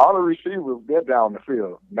all the receivers, they're down the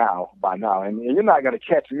field by now. And you're not going to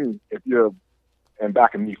catch me if you're in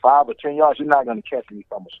back of me 5 or 10 yards. You're not going to catch me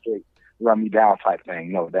from a straight run me down type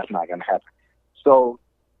thing. No, that's not going to happen. So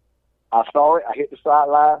I saw it. I hit the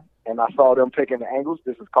sideline, and I saw them taking the angles.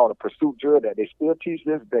 This is called a pursuit drill that they still teach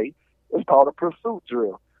this day. It's called a pursuit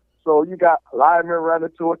drill. So you got linemen running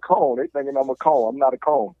to a cone. They thinking I'm a cone. I'm not a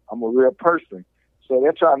cone. I'm a real person. So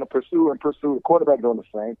they're trying to pursue. The quarterback doing the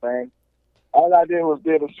same thing. All I did was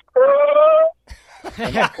did a scrub,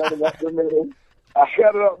 and I cut it up the middle. I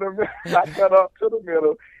cut up to the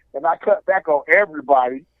middle, and I cut back on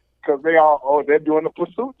everybody because they're doing the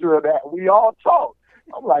pursuit drill that we all taught.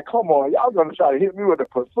 I'm like, come on, y'all gonna try to hit me with a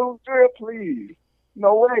pursuit drill, please?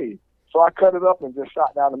 No way. So I cut it up and just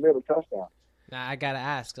shot down the middle, touchdown. Now I gotta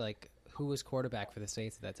ask, who was quarterback for the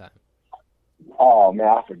Saints at that time? Oh man,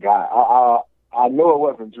 I forgot. I know it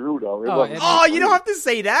wasn't Drew though. You don't have to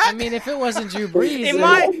say that. I mean, if it wasn't Drew Brees,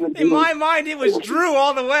 in my mind, it was Drew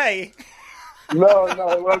all the way. No,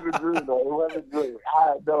 it wasn't Drew though. It wasn't Drew.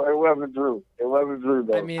 It wasn't Drew. It wasn't Drew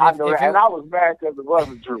though. I mean, I know that, and I was mad because it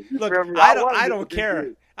wasn't Drew. You Look, feel me? I don't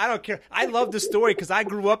care. I don't care. I love the story because I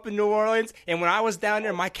grew up in New Orleans, and when I was down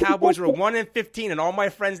there, my Cowboys were 1-15, and all my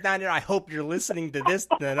friends down there. I hope you're listening to this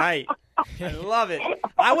tonight. I love it.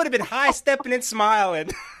 I would have been high stepping and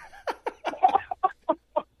smiling.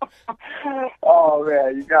 Oh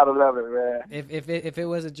man, you gotta love it, man. If it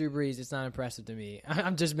wasn't Drew Brees, it's not impressive to me.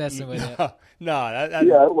 I'm just messing with it.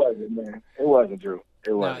 Yeah, it wasn't, man. It wasn't Drew.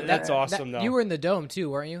 It wasn't. That's awesome, though. You were in the Dome too,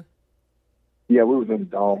 weren't you? Yeah, we was in the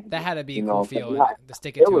Dome. That had to be a cool field to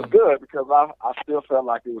stick it to him. It was good because I still felt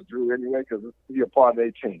like it was Drew anyway because he's a part of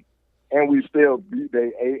their team, and we still beat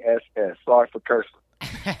their ASS. Sorry for cursing.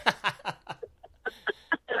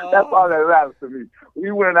 That's all that matters to me.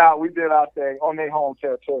 We went out, we did our thing on their home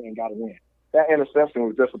territory and got a win. That interception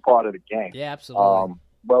was just a part of the game. Yeah, absolutely.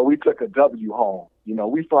 But we took a W home.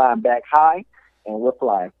 We flying back high, and we're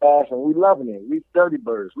flying fast, and we loving it. We dirty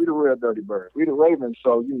birds. We the real dirty birds. We the Ravens,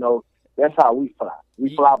 so, that's how we fly.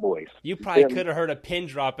 We fly boys. You probably could have heard a pin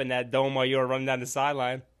drop in that dome while you were running down the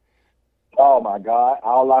sideline. Oh, my God.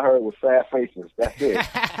 All I heard was sad faces. That's it.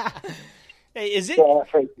 Hey, is it?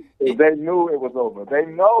 They knew it was over. They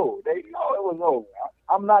know it was over.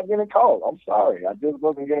 I'm not getting called. I'm sorry. I just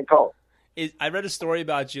wasn't getting called. I read a story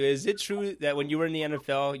about you. Is it true that when you were in the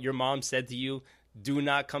NFL, your mom said to you, "Do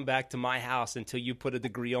not come back to my house until you put a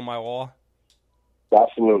degree on my wall"?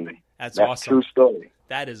 Absolutely. That's awesome. A true story.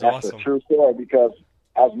 That's awesome. That's a true story because,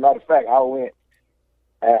 as a matter of fact, I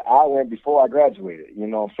went before I graduated. You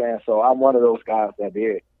know what I'm saying? So I'm one of those guys that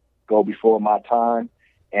did go before my time,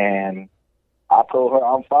 and I told her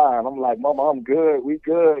I'm fine. I'm like, Mama, I'm good. We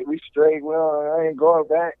good. We straight. Well, I ain't going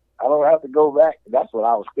back. I don't have to go back. That's what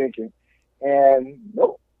I was thinking. And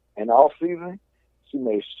nope. In the off season, she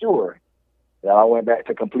made sure that I went back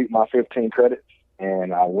to complete my 15 credits,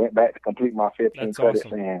 and I went back to complete my 15 That's credits.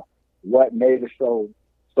 awesome. And what made it so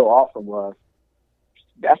awesome was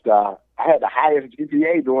I had the highest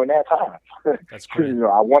GPA during that time. That's great.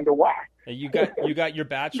 I wonder why. And you got your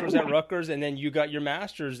bachelor's at Rutgers, and then you got your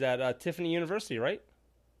master's at Tiffany University, right?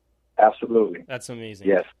 Absolutely. That's amazing.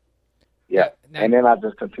 Yes. Yeah. And then I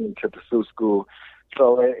just continued to pursue school.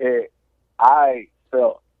 So I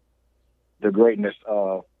felt the greatness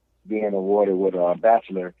of being awarded with a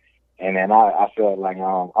bachelor And then I felt like,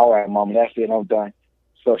 all right, Mama, that's it, I'm done.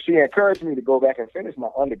 So she encouraged me to go back and finish my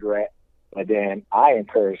undergrad, but then I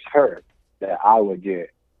encouraged her that I would get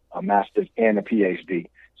a master's and a PhD.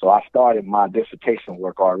 So I started my dissertation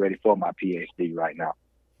work already for my PhD right now.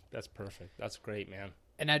 That's perfect. That's great, man.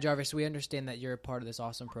 And now, Jarvis, we understand that you're a part of this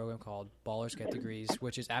awesome program called Ballers Get Degrees,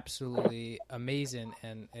 which is absolutely amazing,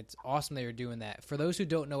 and it's awesome that you're doing that. For those who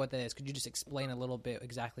don't know what that is, could you just explain a little bit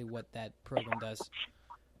exactly what that program does?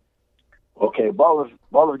 Okay,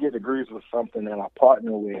 Ballers Get Degrees was something that I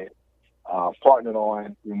partnered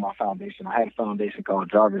on with my foundation. I had a foundation called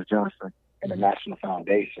Jarvis Johnson International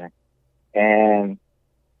Foundation. And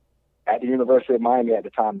at the University of Miami at the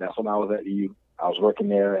time, that's when I was at the U. I was working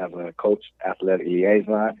there as a coach, athletic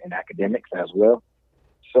liaison, and academics as well.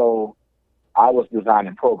 So I was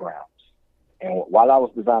designing programs. And while I was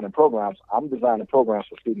designing programs, I'm designing programs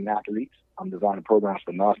for student athletes. I'm designing programs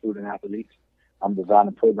for non-student athletes. I'm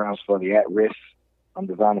designing programs for the at-risk. I'm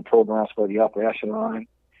designing programs for the upper echelon.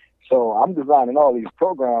 So I'm designing all these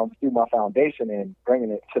programs through my foundation and bringing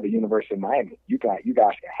it to the University of Miami. You guys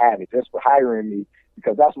can have it just for hiring me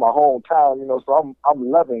because that's my hometown, so I'm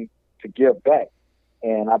loving to give back.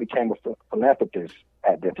 And I became a philanthropist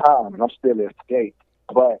at the time, and I'm still is today.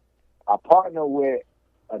 But I partnered with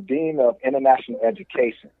a dean of international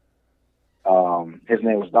education. His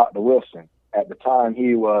name was Dr. Wilson. At the time,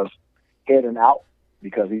 he was heading out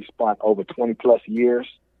because he spent over 20-plus years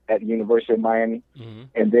at the University of Miami. Mm-hmm.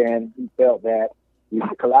 And then he felt that we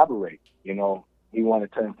should collaborate. He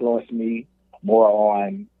wanted to influence me more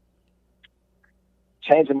on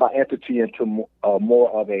changing my entity into more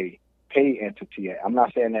of a paid entity. I'm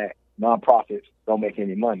not saying that nonprofits don't make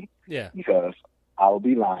any money. Yeah. Because I will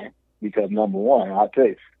be lying. Because number one, I'll tell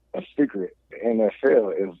you a secret: the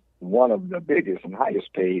NFL is one of the biggest and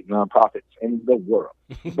highest paid nonprofits in the world.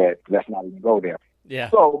 But let's not even go there. Yeah.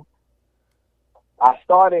 So I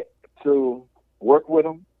started to work with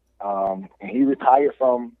him, and he retired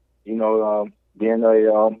from being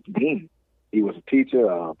a dean. He was a teacher,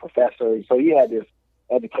 a professor. So he had this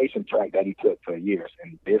education track that he took for years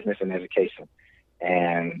in business and education.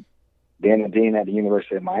 And being a dean at the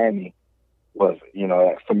University of Miami was,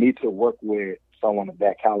 for me to work with someone of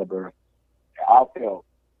that caliber, I felt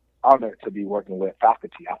honored to be working with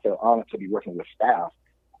faculty. I felt honored to be working with staff.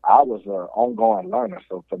 I was an ongoing learner.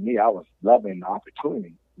 So for me, I was loving the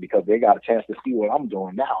opportunity because they got a chance to see what I'm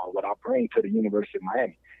doing now, what I bring to the University of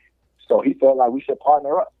Miami. So he felt like we should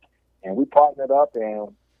partner up. And we partnered up, and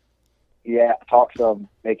he had talks of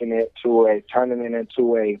turning it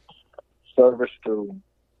into a service to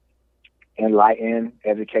enlighten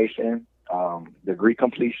education, degree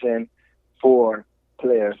completion for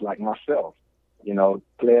players like myself.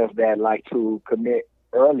 Players that like to commit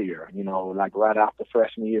earlier, like right after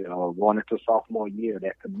freshman year or going into sophomore year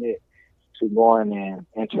that commit to going and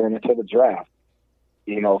entering into the draft.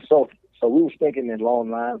 So we was thinking in long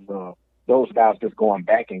lines of those guys just going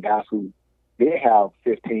back and guys who did have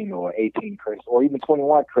 15 or 18 credits or even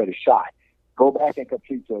 21 credits shy, go back and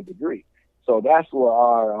complete your degree. So that's where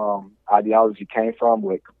our ideology came from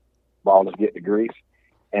with Ballers Get Degrees.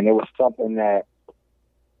 And it was something that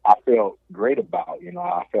I felt great about.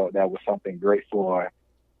 I felt that was something great for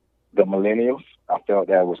the millennials. I felt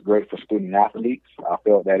that it was great for student athletes. I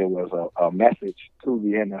felt that it was a message to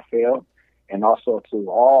the NFL and also to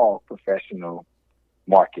all professional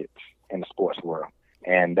markets in the sports world.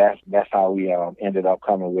 And that's how we ended up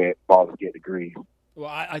coming with Ballers Get Degrees. Well,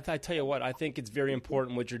 I tell you what, I think it's very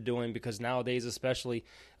important what you're doing because nowadays, especially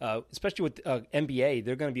with NBA,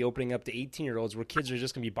 they're going to be opening up to 18-year-olds where kids are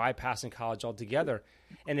just going to be bypassing college altogether.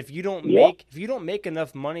 And if you don't make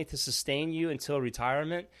enough money to sustain you until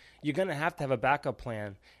retirement, you're going to have a backup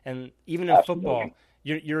plan. And even in football,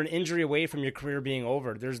 you're an injury away from your career being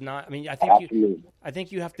over. There's not. I mean, I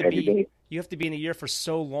think you have to be in a year for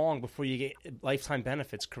so long before you get lifetime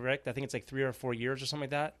benefits. Correct? I think it's like 3 or 4 years or something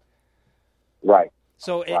like that. Right.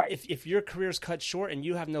 So if your career's cut short and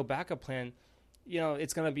you have no backup plan,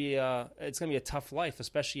 it's going to be a tough life,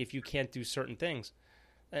 especially if you can't do certain things.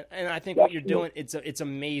 And I think what you're doing, it's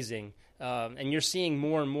amazing. And you're seeing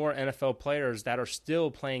more and more NFL players that are still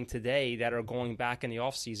playing today that are going back in the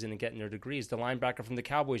offseason and getting their degrees. The linebacker from the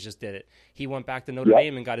Cowboys just did it. He went back to Notre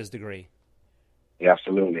Dame and got his degree. Yeah,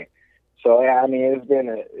 absolutely. So I mean,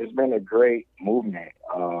 it's been a great movement.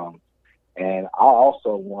 And I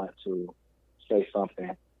also want to say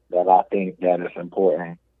something that I think that is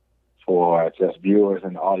important for just viewers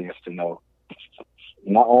and the audience to know.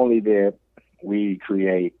 Not only did we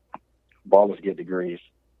create Ballers Get Degrees,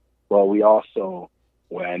 but we also,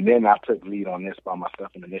 and then I took lead on this by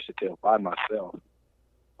myself, an initiative by myself,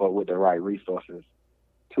 but with the right resources,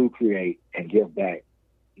 to create and give back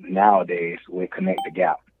nowadays with Connect the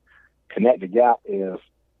Gap. Connect the Gap is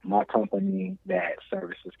my company that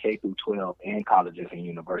services K through 12 and colleges and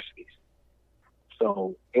universities.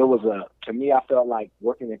 So it was to me, I felt like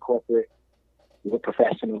working in corporate with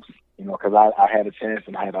professionals, because I had a chance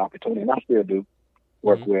and I had the opportunity, and I still do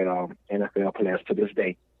work with NFL players to this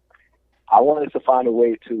day. I wanted to find a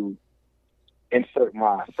way to insert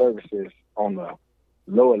my services on the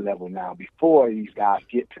lower level now before these guys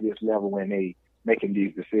get to this level when they making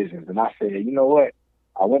these decisions. And I said, you know what?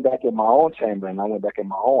 I went back in my own chamber and I went back in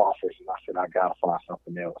my own office and I said, I got to find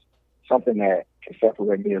something else, something that can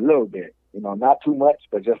separate me a little bit, not too much,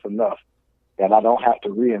 but just enough that I don't have to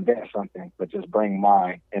reinvent something, but just bring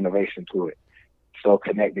my innovation to it. So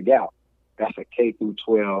Connect the Gap, that's a K through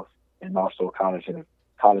 12 and also college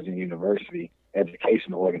and university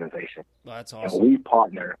educational organization. Well, that's awesome. And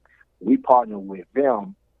we partner with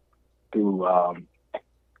them through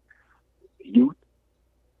youth,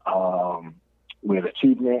 with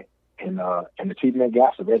achievement and achievement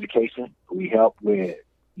gaps of education. We help with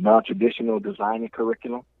non-traditional design and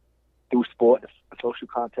curriculum through sports, social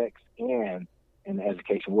context, and in the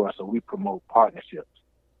education world. So we promote partnerships.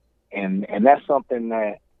 And that's something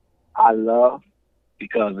that I love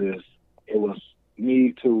because it was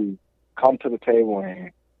me to come to the table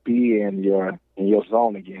and be in your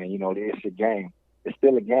zone again. It's a game. It's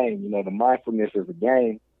still a game. The mindfulness is a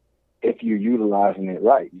game if you're utilizing it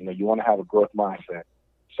right. You want to have a growth mindset.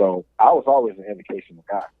 So I was always an educational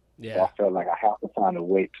guy. Yeah. So I felt like I have to find a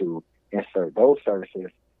way to insert those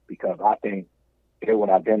services because I think it would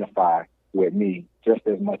identify with me just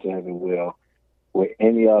as much as it will with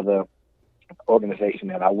any other organization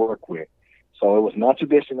that I work with. So it was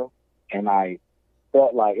non-traditional, and I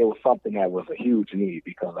felt like it was something that was a huge need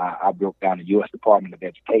because I broke down the U.S. Department of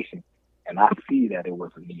Education, and I see that it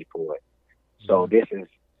was a need for it. So this is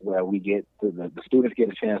where we get to the students get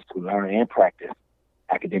a chance to learn and practice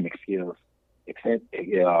academic skills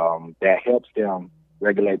that helps them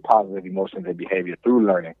regulate positive emotions and behavior through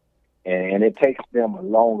learning. And it takes them a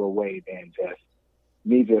longer way than just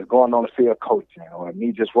me just going on the field coaching or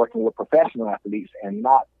me just working with professional athletes and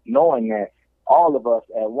not knowing that all of us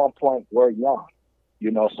at one point were young,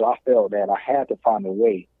 so I felt that I had to find a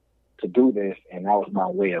way to do this, and that was my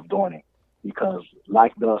way of doing it because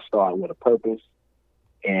life does start with a purpose,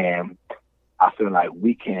 and I feel like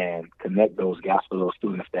we can connect those gaps for those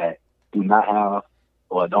students that do not have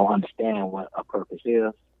or don't understand what a purpose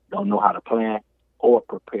is, don't know how to plan or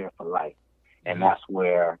prepare for life. And that's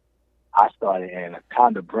where I started and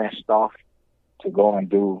kind of branched off to go and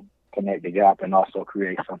do Connect the Gap and also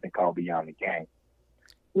create something called Beyond the Game,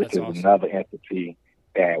 which That's is awesome. another entity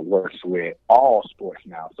that works with all sports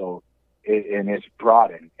now. So it's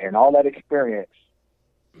broadened, and all that experience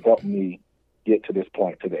helped me get to this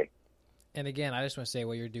point today. And again, I just want to say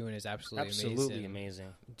what you're doing is Absolutely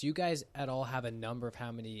amazing. Do you guys at all have a number of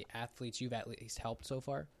how many athletes you've at least helped so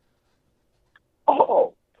far?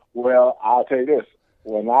 Oh, well, I'll tell you this.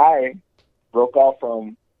 When I broke off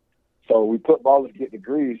so we put Ballers Get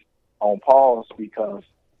Degrees on pause because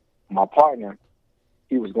my partner,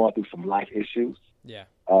 he was going through some life issues. Yeah.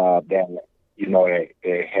 That, he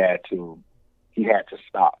had to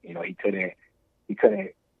stop. He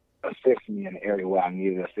couldn't assist me in the area where I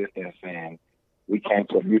needed assistance, and we came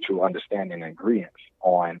to a mutual understanding and agreement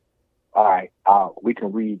on, all right, we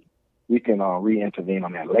can re-intervene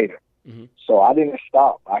on that later. Mm-hmm. So I didn't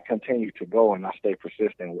stop. I continued to go, and I stayed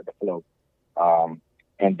persistent with the flow.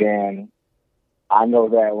 And then I know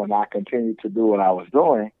that when I continued to do what I was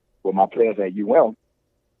doing with my players at UM,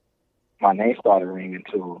 my name started ringing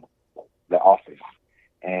to the office,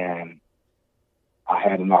 and I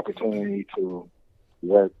had an opportunity to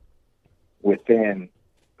work within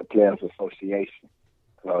the Players Association.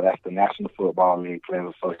 So that's the National Football League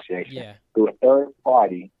Players Association. Yeah. Through a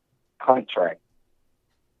third-party contract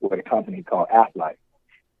with a company called Athlite.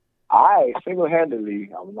 I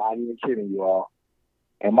single-handedly, I'm not even kidding you all,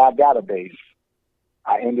 in my database,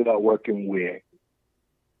 I ended up working with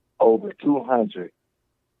over 200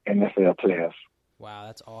 NFL players. Wow,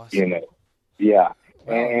 that's awesome. Yeah.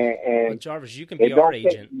 Wow. And Well, Jarvis, you can it be our don't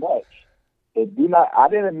take agent. much. I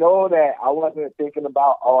didn't know that. I wasn't thinking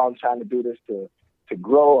about, I'm trying to do this to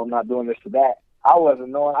grow. I'm not doing this to that. I wasn't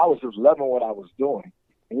knowing. I was just loving what I was doing.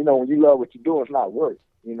 And, when you love what you do, it's not work,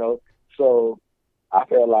 So I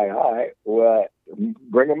felt like, all right, well,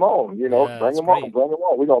 bring them on, bring them on.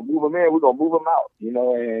 We're going to move them in. We're going to move them out,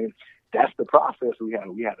 and that's the process we had.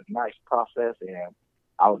 We had a nice process, and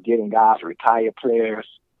I was getting guys, retired players,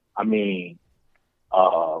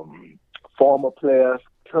 former players,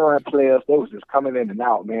 current players. They was just coming in and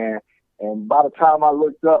out, man. And by the time I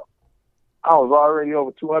looked up, I was already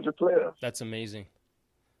over 200 players. That's amazing.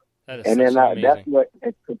 That is And then amazing. that's what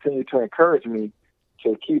continued to encourage me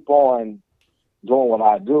to keep on doing what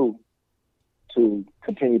I do, to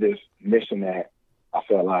continue this mission that I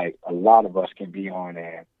feel like a lot of us can be on.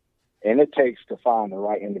 And it takes to find the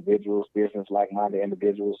right individuals, business like-minded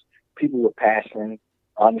individuals, people with passion,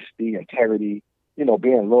 honesty, integrity,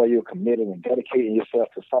 being loyal, committed, and dedicating yourself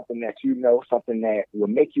to something that something that will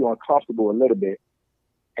make you uncomfortable a little bit.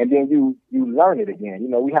 And then you learn it again.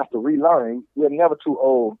 We have to relearn. We're never too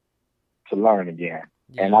old to learn again.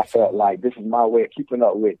 Yeah, and I felt like this is my way of keeping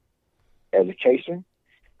up with education.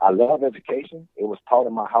 I love education. It was taught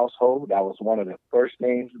in my household. That was one of the first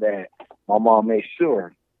things that my mom made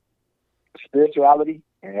sure. Spirituality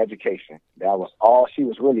and education. That was all she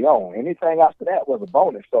was really on. Anything after that was a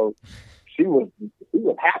bonus. So she was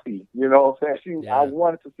happy, what I'm saying? I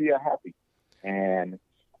wanted to see her happy. And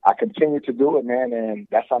I continued to do it, man, and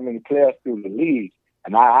that's how many players through the league.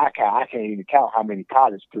 And I can't even count how many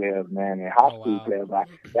college players, man, and high school players.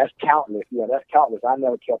 That's countless. Yeah, that's countless. I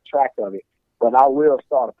never kept track of it. But I will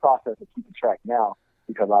start a process of keeping track now,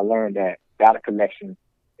 because I learned that data collection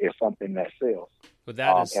is something that sells. But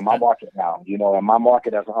that is in my market now. In my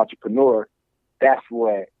market as an entrepreneur, that's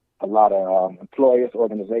what a lot of employers,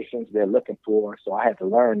 organizations, they're looking for. So I had to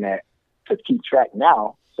learn that to keep track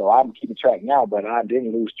now. So I'm keeping track now, but I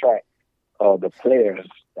didn't lose track of the players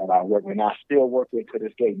that I work with. And I still work with to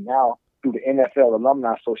this day now through the NFL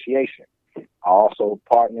Alumni Association. I also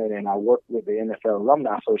partnered and I work with the NFL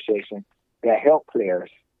Alumni Association that help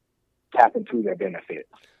players tap into their benefits.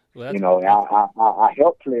 Well, I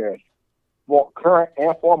help players, current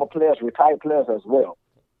and former players, retired players as well.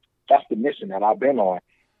 That's the mission that I've been on.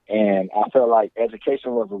 And I felt like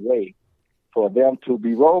education was a way for them to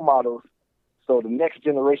be role models so the next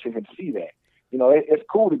generation can see that. It's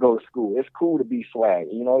cool to go to school. It's cool to be swag.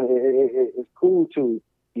 It's cool to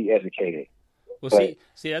be educated. Well, see,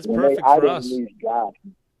 that's perfect for us. Guys,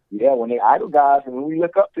 when they idol guys and when we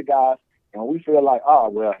look up to guys and we feel like,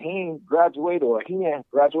 he ain't graduate or he ain't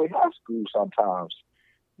graduate high school sometimes.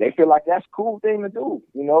 They feel like that's a cool thing to do,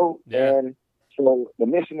 Yeah. And so the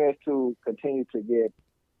mission is to continue to get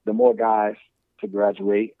the more guys to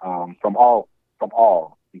graduate from all,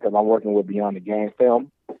 because I'm working with Beyond the Game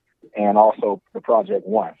Film and also the Project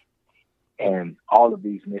One. And all of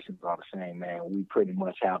these missions are the same, man. We pretty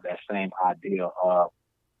much have that same idea of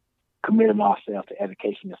committing ourselves to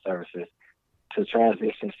education and services, to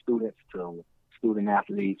transition students to student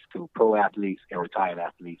athletes, to pro athletes and retired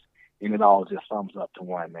athletes. And it all just sums up to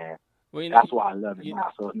one, man. Well, that's why I love it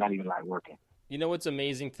now, so it's not even like working. You know what's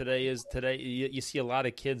amazing today you see a lot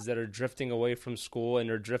of kids that are drifting away from school and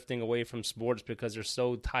they're drifting away from sports because they're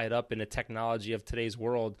so tied up in the technology of today's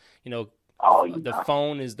world. The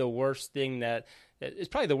phone is the worst thing it's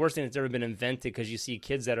probably the worst thing that's ever been invented, because you see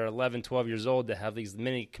kids that are 11, 12 years old that have these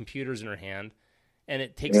many computers in their hand, and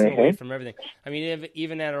it takes them away from everything. I mean,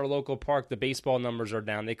 even at our local park, the baseball numbers are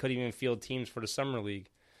down. They couldn't even field teams for the summer league.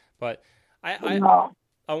 But I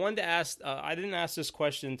wanted to ask. I didn't ask this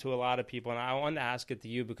question to a lot of people, and I wanted to ask it to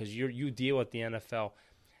you because you deal with the NFL.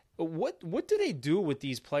 What do they do with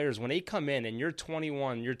these players when they come in and you're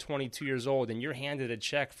 21, you're 22 years old, and you're handed a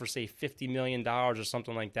check for, say, $50 million or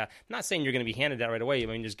something like that? I'm not saying you're going to be handed that right away. I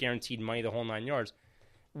mean, there's guaranteed money, the whole 9 yards.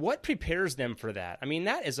 What prepares them for that? I mean,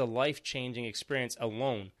 that is a life-changing experience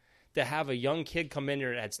alone, to have a young kid come in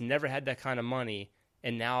here that's never had that kind of money,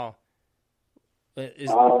 and now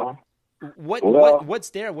what's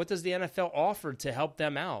there? What does the NFL offer to help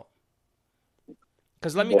them out?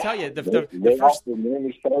 Because let me tell you, the first offer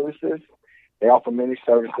many services. They offer many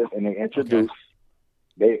services, and they introduce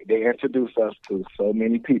they introduce us to so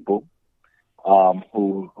many people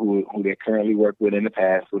who they currently work with in the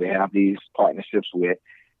past, who they have these partnerships with,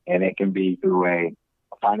 and it can be through a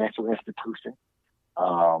financial institution,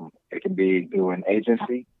 it can be through an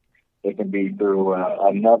agency, it can be through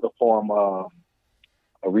another form of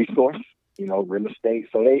a resource, real estate.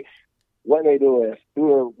 So what they do is,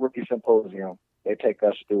 through a rookie symposium, they take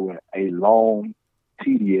us through a long,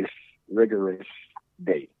 tedious, rigorous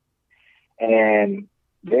day. And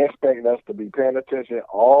they expect us to be paying attention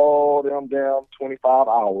all them damn 25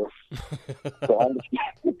 hours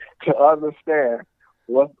to understand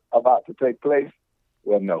what's about to take place.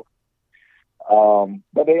 Well, no.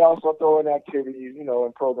 But they also throw in activities,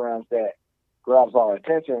 and programs that grabs our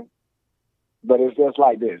attention. But it's just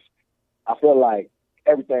like this. I feel like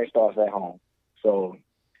everything starts at home. So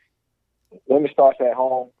when it starts at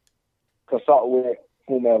home, consult with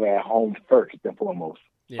whomever at home first and foremost.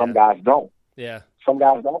 Yeah. Some guys don't. Yeah. Some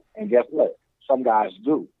guys don't, and guess what? Some guys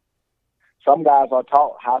do. Some guys are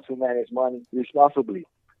taught how to manage money responsibly.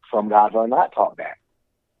 Some guys are not taught that.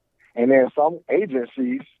 And then some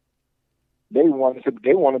agencies, they want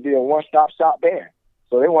to be a one-stop shop there.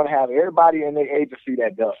 So they want to have everybody in their agency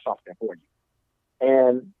that does something for you.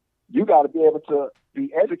 And you got to be able to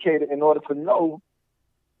be educated in order to know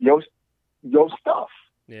your stuff.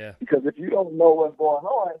 Yeah. Because if you don't know what's going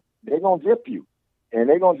on, they're going to zip you. And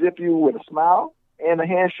they're going to zip you with a smile and a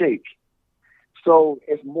handshake. So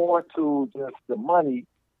it's more to just the money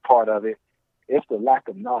part of it. It's the lack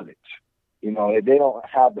of knowledge. You know, they don't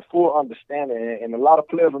have the full understanding, and a lot of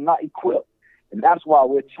players are not equipped. And that's why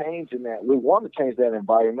we're changing that. We want to change that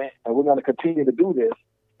environment, and we're going to continue to do this.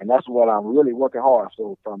 And that's what I'm really working hard.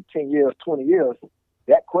 So from 10 years, 20 years,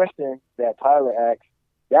 that question that Tyler asked,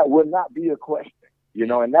 that would not be a question. You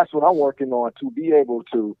know, and that's what I'm working on, to be able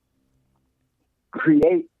to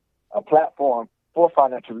create a platform for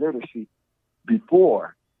financial literacy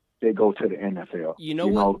before they go to the NFL. You know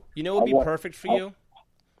what would be perfect for you?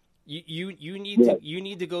 You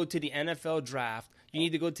need to go to the NFL draft. You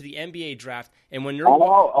need to go to the NBA draft. And when you're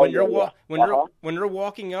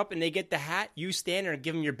walking up and they get the hat, you stand there and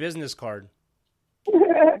give them your business card.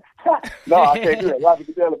 No, I can't do that. Roger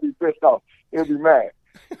Goodell will be pissed off. He'll be mad.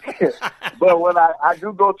 But when I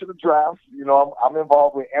do go to the draft, you know, I'm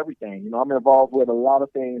involved with everything. You know, I'm involved with a lot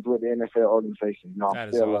of things with the NFL organization. You know,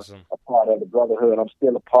 I'm still awesome. a part of the brotherhood. I'm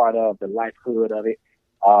still a part of the lifehood of it,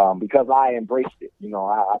 because I embraced it. You know,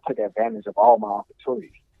 I took advantage of all my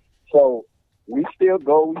opportunities. So we still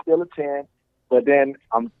go, we still attend, but then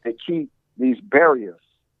they keep these barriers.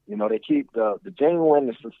 You know, they keep the genuine,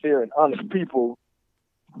 the sincere, and honest people.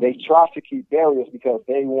 They try to keep barriers because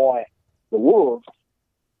they want the wolves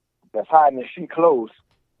that's hiding in sheep clothes.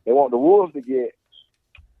 They want the wolves to get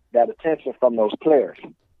that attention from those players,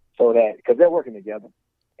 so that, because they're working together.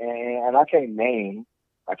 And I can't name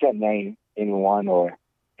anyone or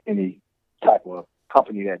any type of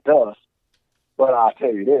company that does, but I'll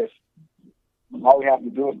tell you this: all we have to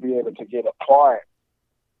do is be able to get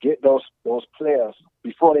those players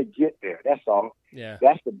before they get there. That's all. Yeah.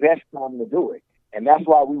 That's the best time to do it. And that's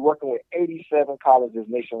why we're working with 87 colleges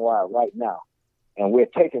nationwide right now. And we're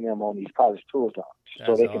taking them on these college tours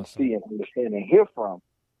so they can see and understand and hear from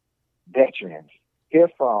veterans, hear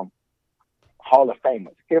from Hall of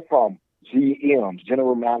Famers, hear from GMs,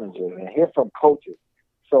 general managers, and hear from coaches.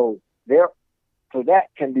 So that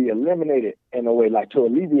can be eliminated in a way, like to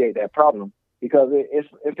alleviate that problem, because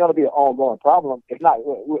it's going to be an ongoing problem. It's not,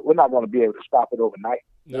 we're not going to be able to stop it overnight.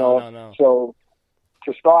 No. So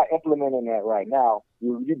to start implementing that right now,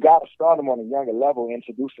 you got to start them on a younger level,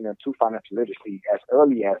 introducing them to financial literacy as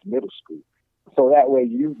early as middle school. So that way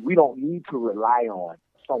we don't need to rely on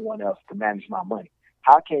someone else to manage my money.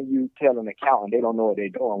 How can you tell an accountant they don't know what they're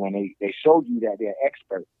doing when they show you that they're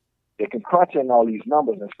experts? They can crunch in all these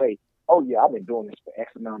numbers and say, oh, yeah, I've been doing this for X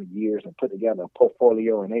amount of years, and put together a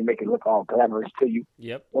portfolio, and they make it look all glamorous to you.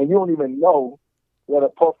 Yep. When you don't even know what a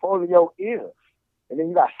portfolio is. And then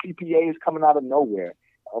you got CPAs coming out of nowhere.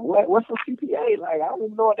 What's a CPA? Like, I don't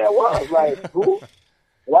even know what that was. Like, who?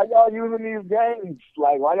 Why y'all using these games?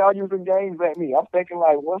 Like, why y'all using games at me? I'm thinking,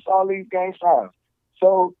 like, what's all these game signs?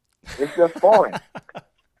 So it's just foreign.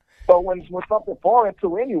 So when something foreign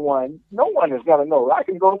to anyone, no one is gonna know. I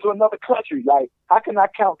can go to another country. Like, how can I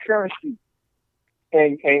count currency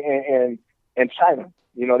in China?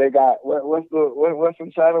 You know, they got what's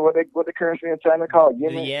in China? What the currency in China called?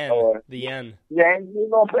 The yen. The yen. Yen. You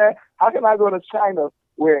know what I'm saying? How can I go to China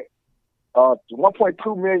where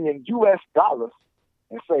 1.2 million US dollars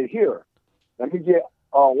and say, here, let me get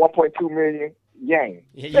 1.2 million yen?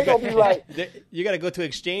 Yeah, they're gonna be like, you got to go to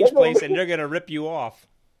exchange place and they're gonna rip you off.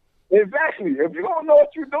 Exactly. If you don't know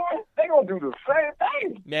what you're doing, they're gonna do the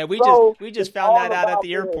same thing. Man, we just found that out at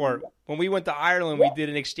the airport. When we went to Ireland, we did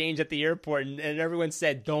an exchange at the airport, and everyone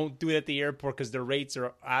said, don't do it at the airport because the rates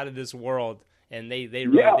are out of this world. And they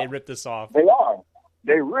ripped us off. They are.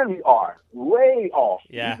 They really are. Way off.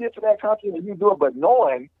 Yeah. You get to that country and you do it, but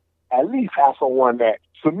knowing at least have someone that,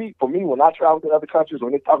 for me, when I travel to other countries,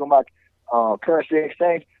 when they're talking about currency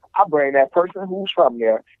exchange, I bring that person who's from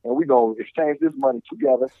there, and we're going to exchange this money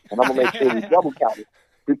together, and I'm going to make sure we double count it.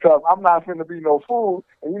 Because I'm not finna be no fool,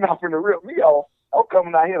 and you're not finna rip me off. I'm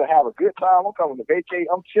coming out here to have a good time. I'm coming to vacate.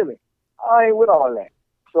 I'm chilling. I ain't with all that.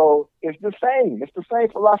 So it's the same. It's the same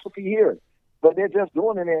philosophy here. But they're just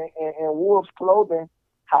doing it in wolf's clothing,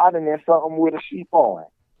 hiding in something with a sheep on.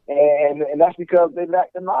 And that's because they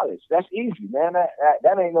lack the knowledge. That's easy, man.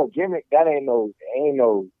 That ain't no gimmick. That ain't no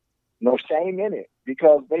shame in it.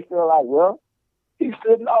 Because they feel like, well, he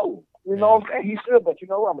should know. You know what I'm saying? He should, but you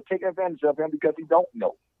know what? I'm going to take advantage of him because he don't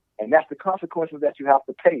know. And that's the consequences that you have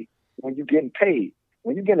to pay when you're getting paid.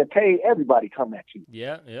 When you're getting paid, everybody come at you.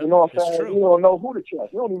 Yeah. You know what I'm It's saying? true. You don't know who to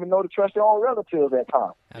trust. You don't even know to trust your own relatives at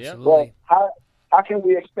times. Absolutely. But how can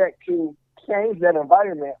we expect to change that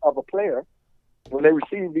environment of a player when they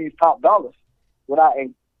receive these top dollars without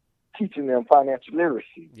teaching them financial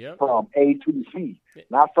literacy Yep. from A to Z,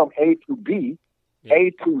 not from A to B, Yep.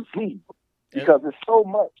 A to Z, because there's so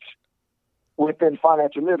much within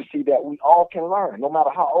financial literacy that we all can learn, no matter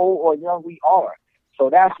how old or young we are. So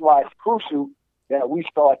that's why it's crucial that we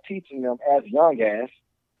start teaching them as young as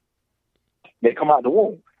they come out the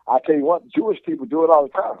womb. I tell you what, Jewish people do it all the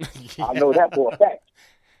time. Yeah. I know that for a fact.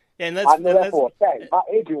 And I know that for a fact. My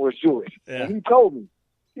agent was Jewish, Yeah. and he told me,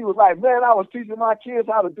 he was like, man, I was teaching my kids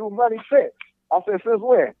how to do money since. I said, since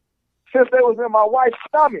when? Since they was in my wife's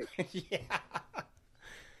stomach. Yeah.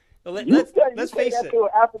 Well, let's face that it. to an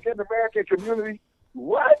African-American community,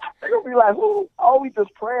 what? They're going to be like, who? Oh, we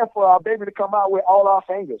just praying for our baby to come out with all our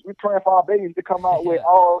fingers. We're praying for our babies to come out with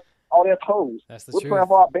all their toes. That's the We're truth. praying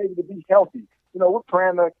for our baby to be healthy. You know, we're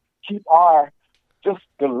praying to keep just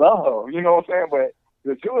the love, you know what I'm saying? But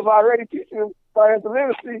the Jews already teaching financial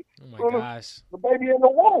literacy Oh my gosh. the baby in the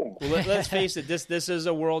womb. Well, let's face it. This is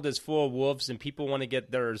a world that's full of wolves, and people want to get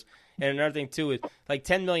theirs. And another thing too is like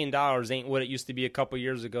 $10 million ain't what it used to be a couple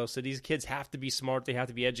years ago. So these kids have to be smart. They have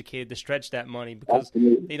to be educated to stretch that money because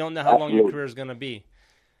Absolutely. they don't know how long your Absolutely. career is going to be.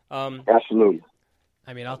 Absolutely.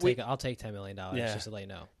 I mean, I'll take $10 million Yeah. just to let you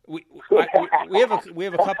know. We have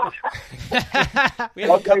a couple we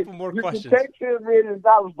have a couple more you questions. can take $10 million,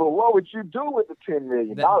 but what would you do with the $10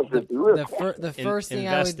 million? The first thing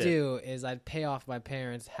I would Invest it. do is I'd pay off my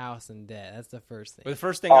parents' house and debt. That's the first thing. But the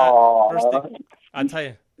first thing I'll tell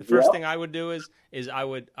you, the first thing I would do is I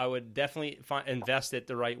would definitely invest it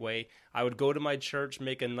the right way. I would go to my church,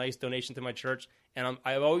 make a nice donation to my church, and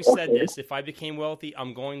I've always said this: if I became wealthy,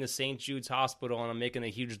 I'm going to St. Jude's Hospital and I'm making a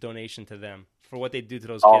huge donation to them for what they do to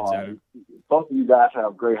those kids there. Both of you guys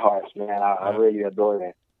have great hearts, man. I really adore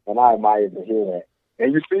that, and I admire to hear that.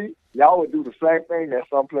 And you see, y'all would do the same thing that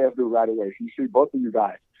some players do right away. You see, both of you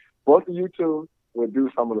guys, both of you two would do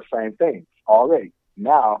some of the same things already.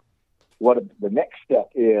 Now, what the next step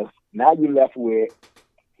is? Now you're left with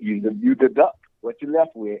you deduct what you're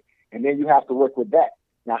left with, and then you have to work with that.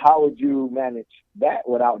 Now, how would you manage that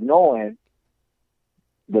without knowing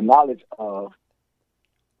the knowledge of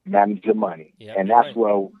managing money? Yep, And that's right.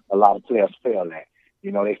 where a lot of players fail at.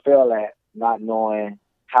 You know, they fail at not knowing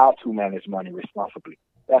how to manage money responsibly.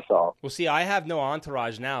 That's all. Well, see, I have no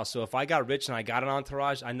entourage now, so if I got rich and I got an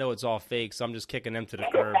entourage, I know it's all fake, so I'm just kicking them to the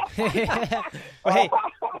curb. But hey,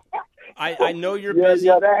 I know you're busy.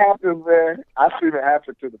 Yeah, that happens, man. I've seen it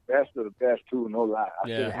happen to the best of the best, too, no lie. I've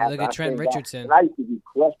seen Yeah. it happen. Look at I've Trent seen that. Richardson. And I used to be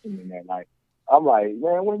questioning that. Like, I'm like,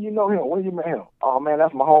 man, when you know him? When you met him? Oh, man,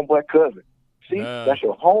 that's my homeboy cousin. See, that's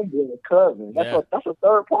your homeboy cousin. That's a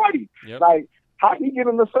third party. Yep. Like, how he get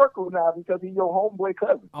in the circle now because he's your homeboy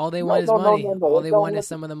cousin? All they want is money. All they want is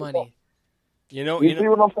some of the money. You know, You see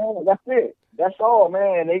what I'm saying? That's it. That's all,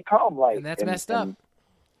 man. They come like, And that's messed up.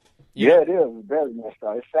 Yeah, it is. It's very messed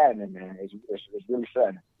up. It's saddening, man. It's really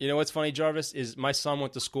saddening. You know what's funny, Jarvis, is my son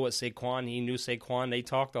went to school at Saquon. He knew Saquon. They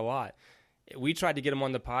talked a lot. We tried to get him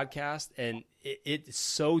on the podcast, and it's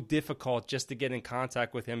so difficult just to get in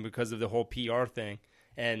contact with him because of the whole PR thing.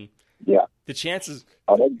 And yeah, the chances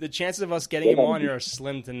of us getting him on here are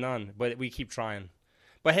slim to none. But we keep trying.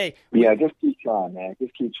 But hey, just keep trying, man.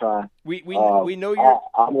 Just keep trying. We know you're.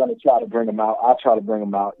 I'm going to try to bring him out. I'll try to bring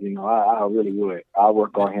him out. You know, I really would. I'll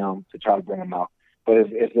work on him to try to bring him out. But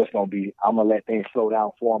it's just going to be. I'm going to let things slow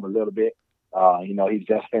down for him a little bit. You know, he's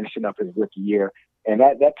just finishing up his rookie year, and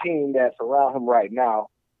that team that's around him right now,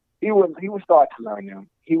 he would start to learn them.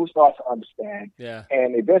 He would start to understand. Yeah.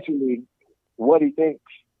 And eventually, what he thinks.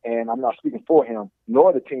 And I'm not speaking for him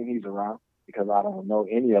nor the team he's around because I don't know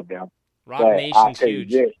any of them. Rock but Nation's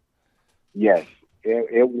huge. This, yes,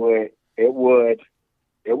 it would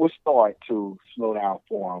start to slow down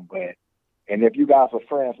for him. And if you guys are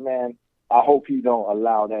friends, man, I hope you don't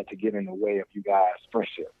allow that to get in the way of you guys'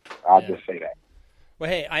 friendship. I'll just say that. Well,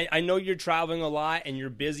 hey, I know you're traveling a lot and you're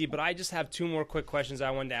busy, but I just have two more quick questions I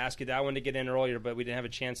wanted to ask you that I wanted to get in earlier, but we didn't have a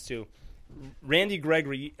chance to. Randy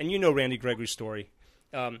Gregory, and you know Randy Gregory's story.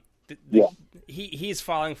 He's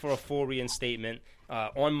filing for a full reinstatement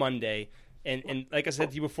on Monday. And like I said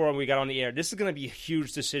to you before when we got on the air, this is going to be a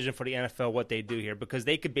huge decision for the NFL what they do here because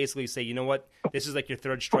they could basically say, you know what, this is like your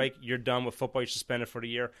third strike, you're done with football, you're suspended for the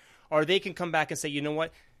year. Or they can come back and say, you know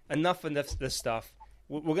what, enough of this stuff.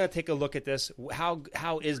 We're going to take a look at this.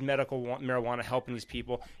 How is medical marijuana helping these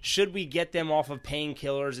people? Should we get them off of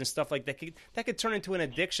painkillers and stuff like that? That could turn into an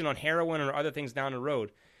addiction on heroin or other things down the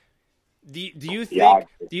road. Do you think Yeah.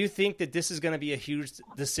 do you think that this is going to be a huge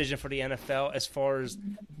decision for the NFL as far as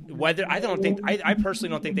whether I personally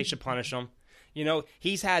don't think they should punish him. You know,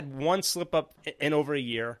 he's had one slip up in over a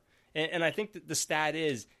year, and I think that the stat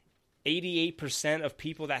is 88% of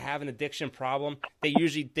people that have an addiction problem, they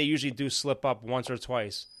usually do slip up once or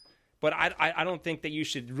twice. But I don't think that you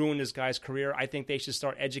should ruin this guy's career. I think they should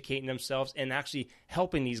start educating themselves and actually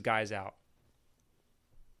helping these guys out.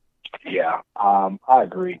 Yeah, I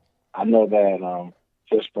agree. I know that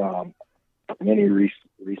just from many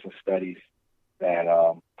recent studies that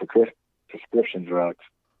prescription drugs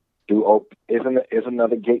is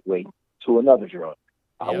another gateway to another drug.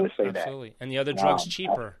 I would say absolutely. That. And the other drug's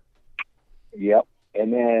cheaper. Yep.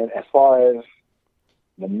 And then as far as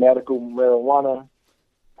the medical marijuana,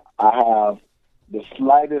 I have the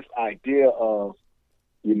slightest idea of,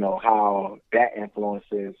 how that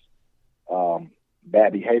influences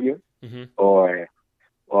bad behavior or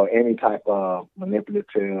any type of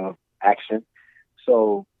manipulative action.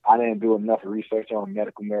 So I didn't do enough research on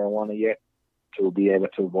medical marijuana yet to be able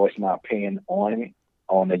to voice my opinion on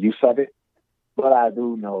the use of it. But I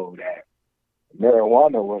do know that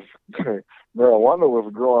marijuana was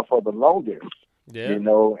growing for the longest,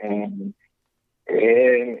 and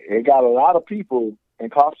it got a lot of people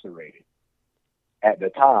incarcerated at the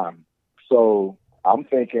time. So I'm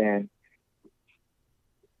thinking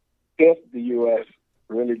if the U.S.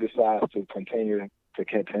 really decides to continue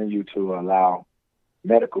to allow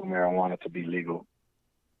medical marijuana to be legal,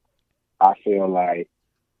 I feel like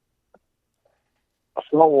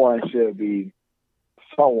someone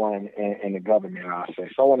in the government, I'll say,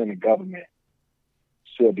 someone in the government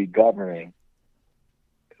should be governing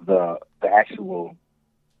the actual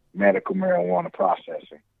medical marijuana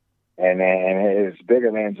processing. And it's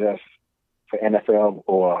bigger than just for NFL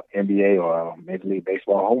or NBA or Major League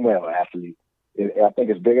Baseball, whomever athlete. I think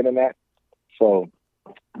it's bigger than that. So,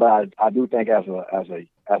 but I do think as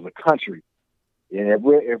a country, and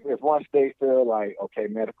if one state feel like, okay,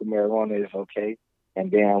 medical marijuana is okay,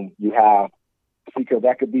 and then you have, because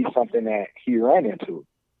that could be something that he ran into,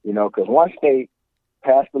 because one state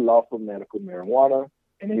passed the law for medical marijuana,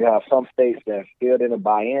 and then you have some states that still didn't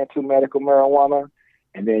buy into medical marijuana,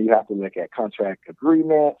 and then you have to look at contract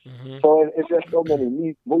agreements. So it's just so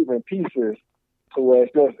many moving pieces to where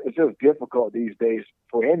it's just difficult these days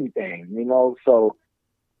for anything, So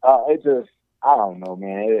I don't know,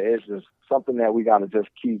 man. It's just something that we got to just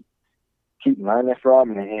keep learning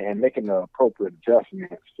from and making the appropriate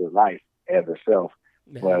adjustments to life as itself.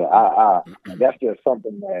 But I that's just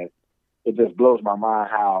something that it just blows my mind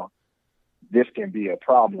how this can be a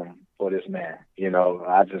problem for this man.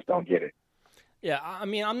 I just don't get it. Yeah, I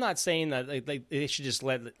mean, I'm not saying that like they should just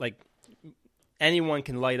let anyone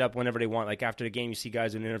can light up whenever they want. Like after the game, you see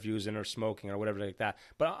guys in interviews and are smoking or whatever like that.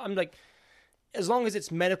 But I'm like, as long as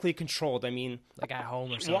it's medically controlled. I mean, like at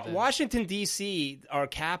home or something. Washington, D.C., our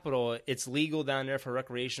capital, it's legal down there for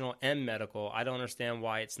recreational and medical. I don't understand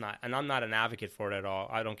why it's not. And I'm not an advocate for it at all.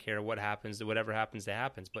 I don't care what happens. Whatever happens, that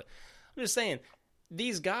happens. But I'm just saying,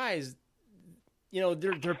 these guys,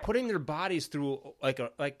 they're putting their bodies through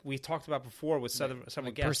like we talked about before with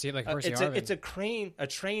several guests. It's a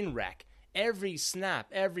train wreck. Every snap,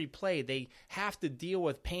 every play, they have to deal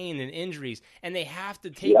with pain and injuries, and they have to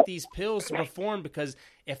take these pills to perform because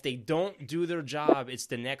if they don't do their job, it's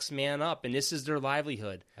the next man up, and this is their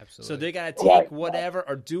livelihood. Absolutely. So they got to take whatever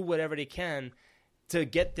or do whatever they can to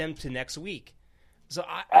get them to next week. So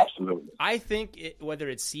I think whether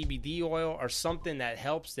it's CBD oil or something that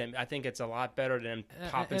helps them, I think it's a lot better than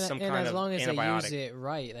popping some kind of antibiotic. And as long as they use it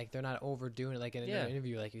right, like they're not overdoing it, like in an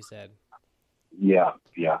interview, like you said. Yeah.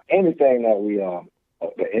 Anything that we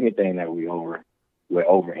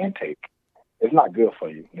over intake, it's not good for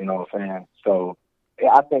you. You know what I'm saying? So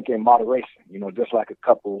I think in moderation, just like a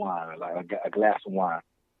cup of wine, like a glass of wine,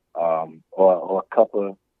 or a cup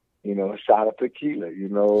of, a shot of tequila,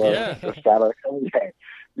 a shot of cognac,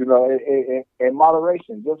 in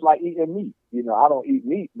moderation, just like eating meat. I don't eat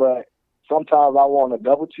meat, but sometimes I want a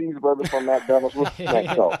double cheeseburger from McDonald's with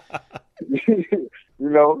so.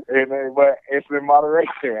 But it's in moderation.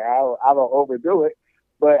 I don't overdo it,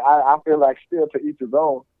 but I feel like still to each his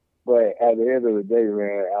own. But at the end of the day,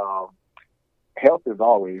 man, health is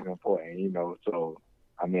always important, So,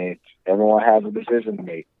 I mean, everyone has a decision to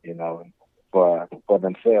make, for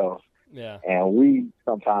themselves. Yeah. And we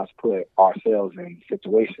sometimes put ourselves in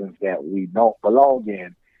situations that we don't belong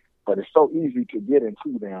in, but it's so easy to get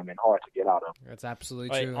into them and hard to get out of. That's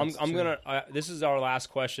absolutely true. I'm gonna. This is our last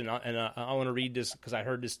question, and I want to read this because I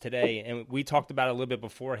heard this today, and we talked about it a little bit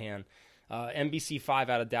beforehand. NBC5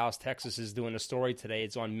 out of Dallas, Texas is doing a story today.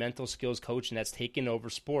 It's on mental skills coaching that's taking over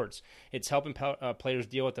sports. It's helping players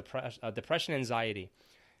deal with depression and anxiety.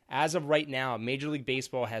 As of right now, Major League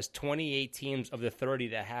Baseball has 28 teams of the 30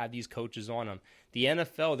 that have these coaches on them. The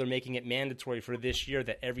NFL, they're making it mandatory for this year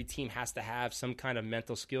that every team has to have some kind of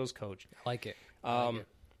mental skills coach. I like it.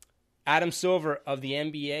 Adam Silver of the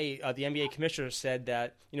NBA commissioner said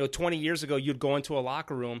that 20 years ago you'd go into a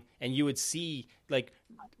locker room and you would see like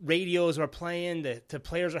radios are playing, the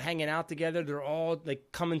players are hanging out together, they're all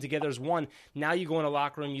like coming together as one. Now you go in a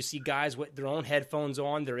locker room, you see guys with their own headphones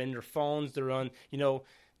on, they're in their phones, they're on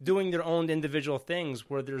doing their own individual things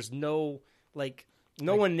where there's no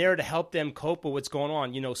one there to help them cope with what's going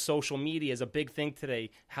on. Social media is a big thing today.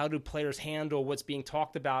 How do players handle what's being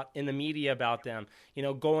talked about in the media about them?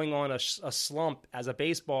 Going on a slump as a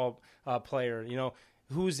baseball player,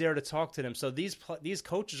 who's there to talk to them? So these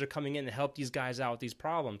coaches are coming in to help these guys out with these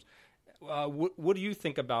problems. What do you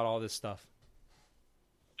think about all this stuff?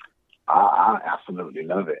 I absolutely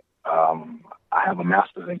love it. I have a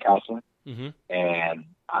master's in counseling, and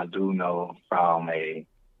I do know from a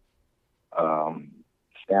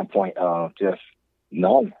standpoint of just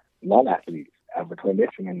non-athletes as a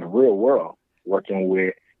clinician in the real world, working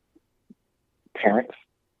with parents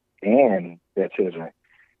and their children,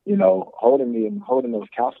 holding those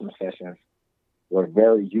counseling sessions were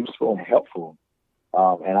very useful and helpful.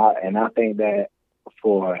 And I think that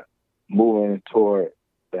for moving toward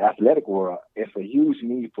the athletic world, it's a huge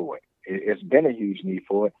need for it. It's been a huge need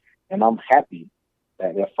for it, and I'm happy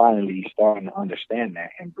that they're finally starting to understand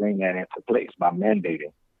that and bring that into place by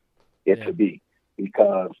mandating it to be,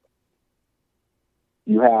 because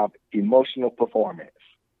you have emotional performance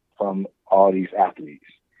from all these athletes.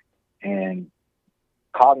 And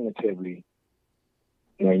cognitively,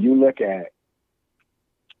 when you look at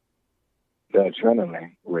the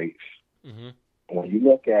adrenaline rates, when you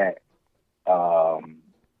look at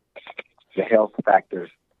the health factors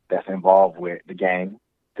that's involved with the game,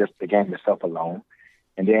 just the game itself alone,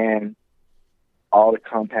 and then all the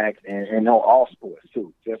contacts and all sports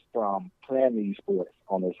too, just from playing these sports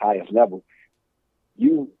on this highest level,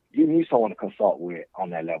 you need someone to consult with on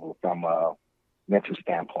that level from a mental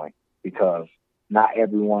standpoint, because not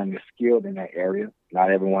everyone is skilled in that area.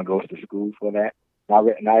 Not everyone goes to school for that. Not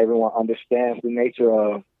everyone understands the nature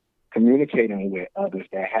of communicating with others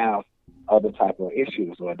that have other type of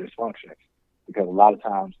issues or dysfunctions, because a lot of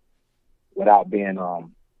times without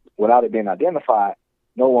it being identified,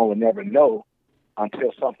 no one would never know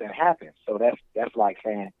until something happens. So that's like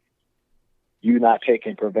saying you're not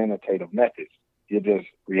taking preventative methods. You're just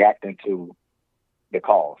reacting to the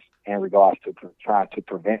cause in regards to trying to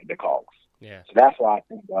prevent the cause. Yeah. So that's why I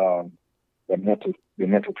think the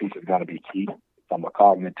mental piece is going to be key from a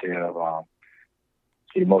cognitive,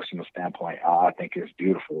 emotional standpoint. I think it's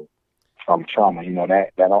beautiful from trauma.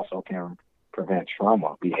 That also can prevent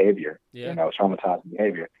trauma behavior. Traumatized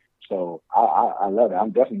behavior. So I love it.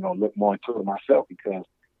 I'm definitely gonna look more into it myself, because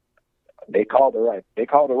they call the right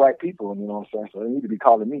people. You know what I'm saying? So they need to be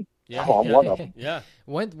calling me. Yeah, I'm one of them. Yeah.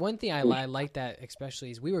 One thing I like that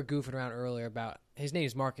especially is we were goofing around earlier about his name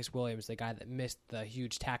is Marcus Williams, the guy that missed the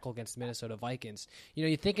huge tackle against the Minnesota Vikings.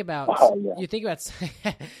 You think about you think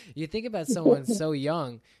about someone so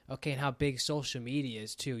young, okay, and how big social media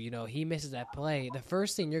is too. He misses that play. The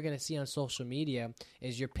first thing you're going to see on social media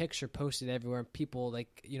is your picture posted everywhere, and people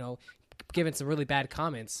giving some really bad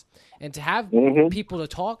comments. And to have people to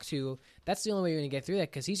talk to, that's the only way you're going to get through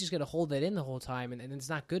that, because he's just going to hold that in the whole time, and it's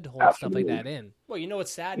not good to hold stuff like that in. Well,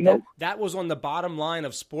 what's sad? That was on the bottom line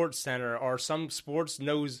of Sports Center or some sports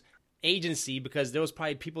news agency, because there was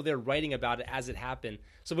probably people there writing about it as it happened.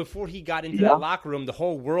 So before he got into that locker room, the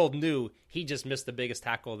whole world knew he just missed the biggest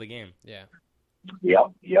tackle of the game. Yeah.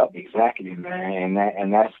 Yep, exactly, man.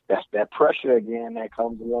 And that's that pressure again that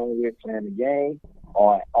comes along with playing the game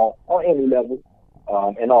on any level,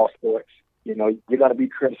 in all sports. You're going to be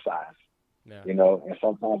criticized. Yeah. And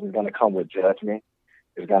sometimes it's going to come with judgment.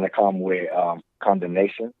 It's going to come with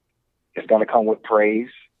condemnation. It's going to come with praise.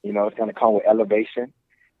 It's going to come with elevation.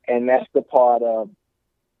 And that's the part of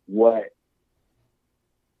what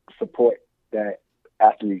support that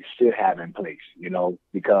athletes should have in place,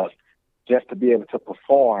 because just to be able to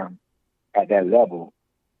perform at that level,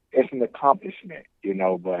 it's an accomplishment,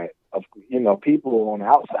 but, people on the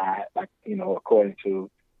outside, like, according to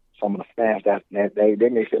some of the fans, that they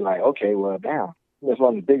may feel like, okay, well, damn, it's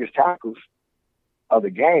one of the biggest tackles of the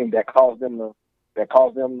game that caused them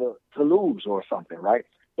to lose or something, right?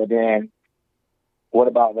 But then what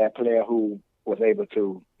about that player who was able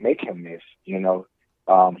to make him miss?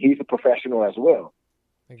 He's a professional as well.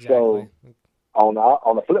 Exactly. So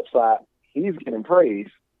on the flip side, he's getting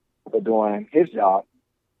praised for doing his job,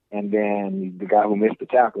 and then the guy who missed the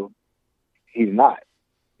tackle, he's not,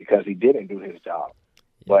 because he didn't do his job.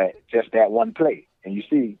 But just that one play, and you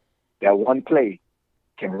see that one play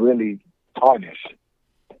can really tarnish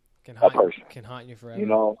a person. Can haunt you forever. You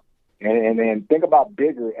know, and then think about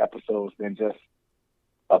bigger episodes than just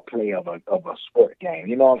a play of a sport game.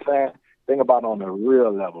 You know what I'm saying? Think about on a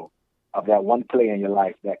real level of that one play in your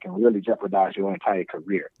life that can really jeopardize your entire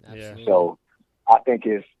career. Absolutely. So I think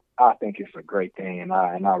it's a great thing, and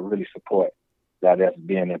I really support that's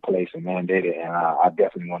being in place and mandated, and I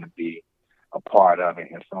definitely want to be a part of it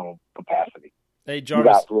in some capacity. Hey, You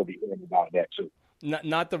Jarvis, guys will be hearing about that too.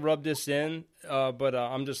 not to rub this in, but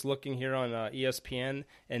I'm just looking here on ESPN,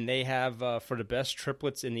 and they have for the best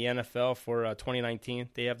triplets in the NFL for 2019,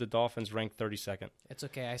 they have the Dolphins ranked 32nd. It's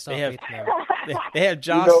okay. I saw They have- faith in them. They have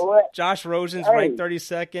You know what? Josh Rosen's Hey. ranked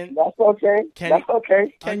 32nd. That's okay. Kenny- That's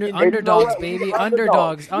okay. Under- you know underdogs, what? baby. We the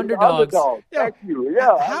Underdogs. We the Underdogs. Yeah. Thank you.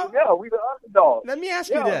 Yeah. How- We the underdogs. Let me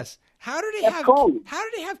ask you Yeah. this: How do That's cool.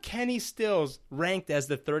 they have Kenny Stills ranked as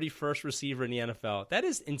the 31st receiver in the NFL? That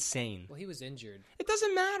is insane. Well, he was injured. It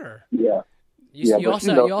doesn't matter. Yeah. You, Yeah, you but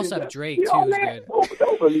also know, have Drake you too, know, who's man, good.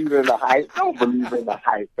 Don't believe in the hype. Don't believe in the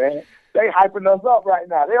hype, man. They hyping us up right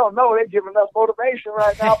now. They don't know they're giving us motivation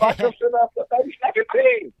right now by pushing us to 32nd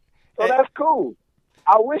team. So that's cool.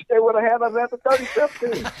 I wish they would have had us at the 35th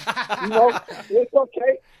team. You know, it's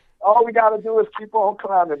okay. All we got to do is keep on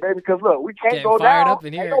climbing, baby. Because look, we can't Getting go fired down. up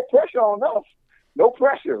in Ain't here. no pressure on us. No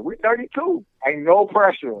pressure. We 32. Ain't no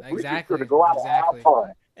pressure. We just Exactly. gonna go out Exactly. and have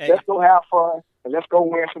fun. Hey. Let's go have fun and let's go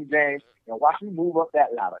win some games and watch me move up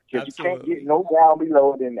that ladder. Because you can't Absolutely. get no down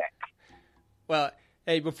below than that. Well,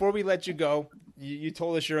 hey, before we let you go, you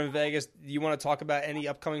told us you're in Vegas. Do you want to talk about any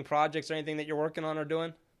upcoming projects or anything that you're working on or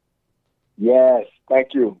doing? Yes,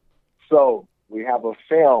 thank you. So we have a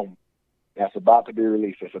film that's about to be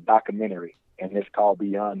released. It's a documentary, and it's called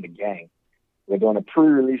Beyond the Game. We're doing a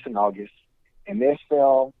pre-release in August, and this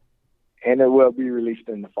film, and it will be released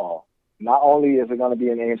in the fall. Not only is it going to be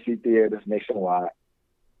in AMC theaters nationwide,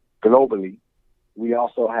 globally, we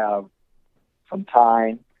also have some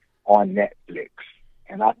time on Netflix.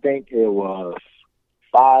 And I think it was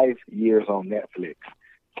 5 years on Netflix.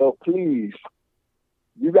 So please,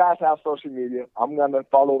 you guys have social media. I'm going to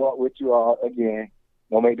follow up with you all again.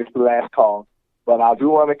 Don't make this the last call. But I do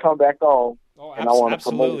want to come back on, Oh, and I want to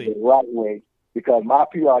promote absolutely. it the right way, because my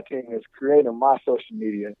PR team is creating my social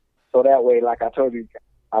media. So that way, like I told you,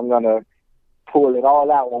 I'm going to pull it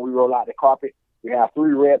all out when we roll out the carpet. We have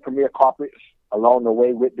 3 red premiere carpets along the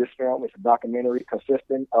way with this film. It's a documentary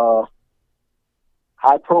consisting of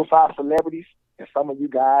high-profile celebrities and some of you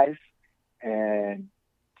guys and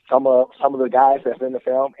some of the guys that's in the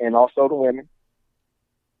film, and also the women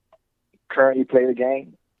currently play the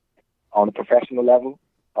game on a professional level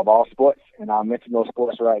of all sports. And I'll mention those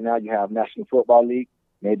sports right now. You have National Football League,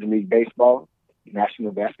 Major League Baseball,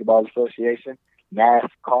 National Basketball Association,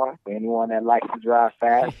 NASCAR, for anyone that likes to drive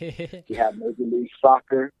fast. We have Major League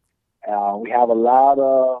Soccer. We have a lot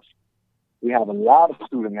of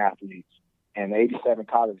student athletes and 87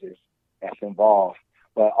 colleges that's involved.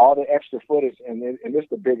 But all the extra footage, and this is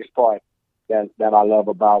the biggest part that I love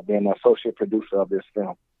about being an associate producer of this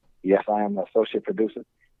film. Yes, I am an associate producer.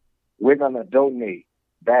 We're going to donate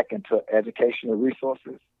back into educational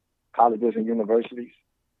resources, colleges and universities.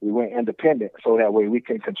 We went independent so that way we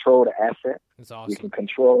can control the assets. That's We awesome. can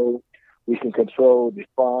control the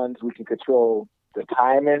funds. We can control the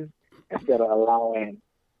timing instead of allowing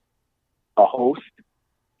a host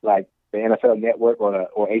like the NFL Network or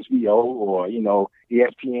HBO or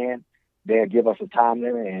ESPN. They'll give us a time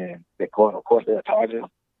limit, and of course they'll charge us.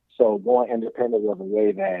 So going independent was a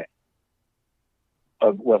way that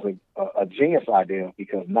was a genius idea,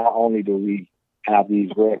 because not only do we have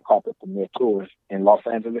these red carpet premiere tours in Los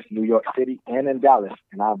Angeles, New York City, and in Dallas,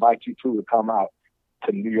 and I invite you to come out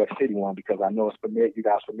to the New York City one, because I know it's familiar. You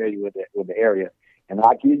guys are familiar with the area, and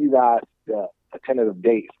I'll give you guys the tentative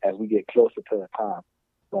dates as we get closer to the time.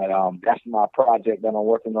 But that's my project that I'm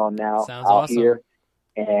working on now. Sounds out awesome. here,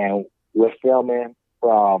 and we're filming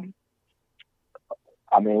from.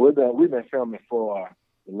 I mean, we've been filming for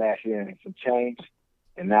the last year and some change,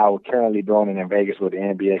 and now we're currently doing it in Vegas with the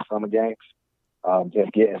NBA Summer Games.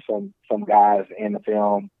 Just getting some guys in the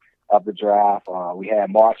film of the draft. We had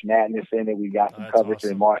March Madness in it. We got some That's coverage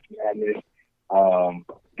awesome. in March Madness.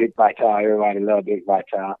 Dick Vitale, everybody loved Dick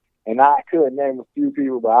Vitale. And I could name a few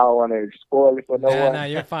people, but I don't want to spoil it for no one. No,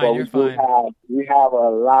 you're But fine. You're fine. we have a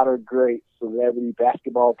lot of great celebrity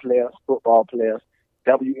basketball players, football players,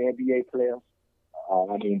 WNBA players.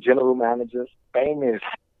 General managers, famous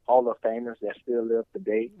Hall of Famers that still live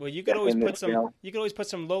today. Well, you could always put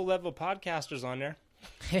some low-level podcasters on there.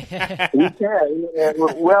 We can.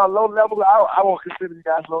 Well, low level, I won't consider you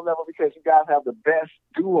guys low level because you guys have the best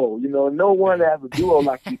duo. You know, no one has a duo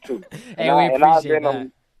like you two. Hey, we appreciate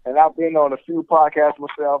that. I've been on a few podcasts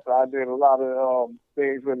myself. I did a lot of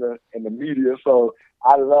things in the media, so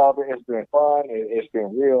I love it. It's been fun. It's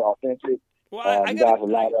been real, authentic. Well, I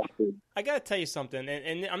got to tell you something,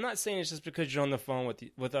 and I'm not saying it's just because you're on the phone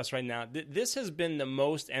with us right now. This has been the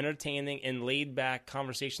most entertaining and laid-back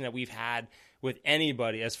conversation that we've had with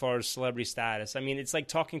anybody as far as celebrity status. I mean, it's like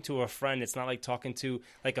talking to a friend. It's not like talking to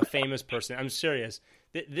like a famous person. I'm serious.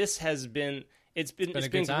 This has been it's been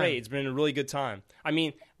great. It's been a really good time. I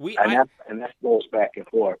mean, that goes back and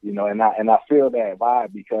forth, you know, and I feel that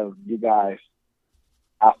vibe because you guys,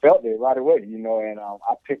 I felt it right away, you know, and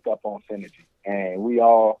I picked up on synergy, and we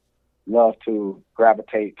all love to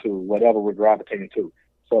gravitate to whatever we're gravitating to.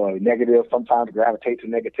 So negative sometimes gravitate to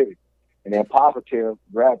negativity. And then positive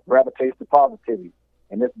gravitates to positivity.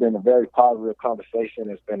 And it's been a very positive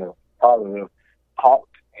conversation. It's been a positive talk.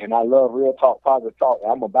 And I love real talk, positive talk.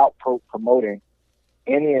 I'm about promoting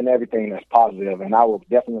any and everything that's positive. And I will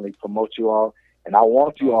definitely promote you all. And I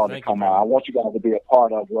want you all to come out. I want you guys to be a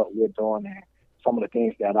part of what we're doing and some of the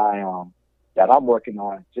things that I'm working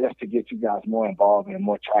on just to get you guys more involved and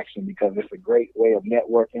more traction because it's a great way of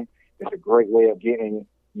networking. It's a great way of getting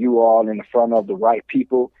you all in the front of the right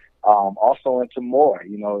people. Also into more,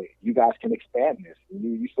 you know, you guys can expand this.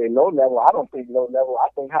 You say low level, I don't think low level, I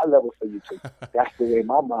think high level for you too. That's the way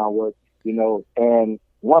my mind works, you know, and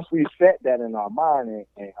once we set that in our mind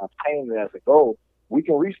and obtain it as a goal, we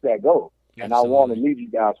can reach that goal. Absolutely. And I want to leave you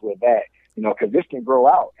guys with that, you know, because this can grow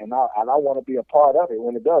out, and I want to be a part of it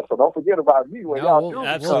when it does. So don't forget about me when y'all do.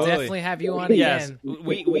 Absolutely. We'll definitely have you on again. Yes,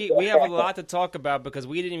 we have a lot to talk about because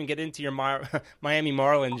we didn't even get into your Miami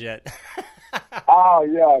Marlins yet. Oh,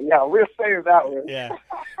 yeah, we'll save that one. Yeah,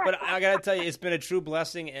 but I got to tell you, it's been a true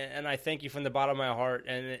blessing, and I thank you from the bottom of my heart.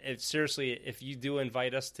 And seriously, if you do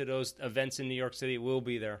invite us to those events in New York City, we'll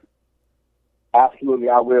be there. Absolutely,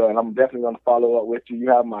 I will, and I'm definitely going to follow up with you. You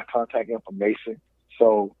have my contact information,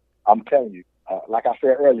 so I'm telling you, like I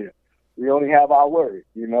said earlier, we only have our word,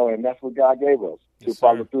 you know, and that's what God gave us to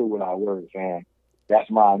follow through with our words, and that's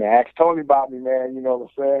mine. Man, ask Tony about me, man, you know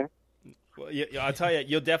what I'm saying? Well, I'll tell you,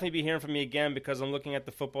 you'll definitely be hearing from me again because I'm looking at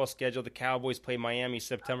the football schedule. The Cowboys play Miami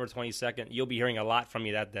September 22nd. You'll be hearing a lot from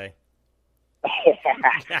me that day.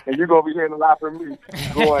 And you're going to be hearing a lot from me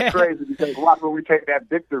going crazy because watch when we take that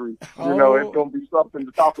victory. You know, it's going to be something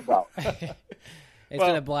to talk about. It's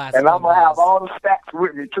been a blast. And I'm going to have all the stats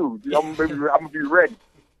with me, too. I'm going to be ready.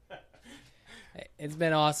 It's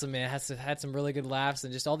been awesome, man. Had some really good laughs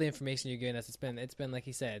and just all the information you're giving us. It's been like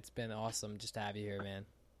you said, it's been awesome just to have you here, man.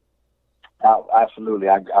 Absolutely.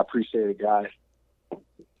 I appreciate it, guys.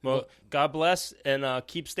 Well, God bless, and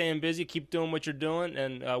keep staying busy, keep doing what you're doing,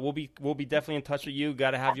 and we'll be definitely in touch with you.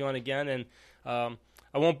 Got to have you on again, and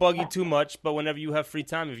I won't bug you too much, but whenever you have free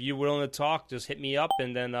time, if you're willing to talk, just hit me up,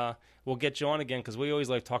 and then we'll get you on again because we always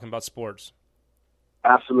like talking about sports.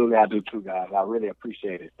 Absolutely, I do too, guys. I really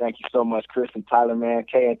appreciate it. Thank you so much, Chris and Tyler, man.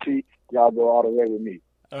 K&T, y'all go all the way with me.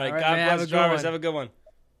 All right, God bless, Jarvis. Have a good one.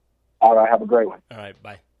 All right, have a great one. All right,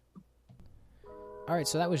 bye. All right,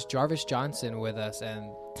 so that was Jarvis Johnson with us,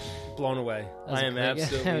 and blown away. I am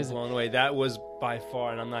absolutely blown away. That was by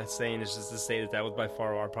far, and I'm not saying this just to say that was by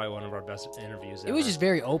far probably one of our best interviews ever. It was just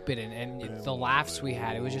very open, and the laughs we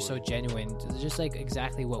had, it was just so genuine. It was just like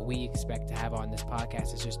exactly what we expect to have on this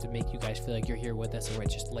podcast, is just to make you guys feel like you're here with us, and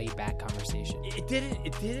it's just laid back conversation. It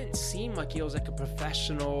didn't seem like it was like a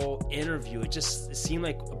professional interview. It seemed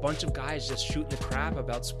like a bunch of guys just shooting the crap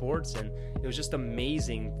about sports, and it was just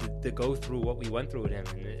amazing to go through what we went through with him,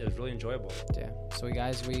 and it was really enjoyable. Yeah. So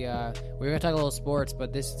guys, we were gonna talk a little sports,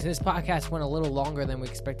 but this podcast went a little longer than we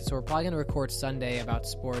expected, so we're probably gonna record Sunday about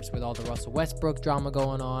sports with all the Russell Westbrook drama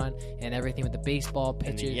going on and everything with the baseball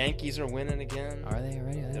pitches. And the Yankees are winning again. Are they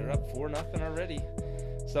already? They're up 4-0 already.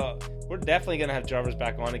 So we're definitely gonna have Jarvis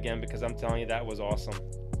back on again because I'm telling you that was awesome.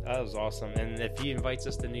 That was awesome. And if he invites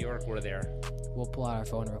us to New York, we're there. We'll pull out our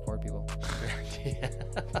phone and record people. Yeah.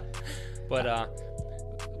 But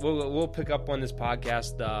we'll pick up on this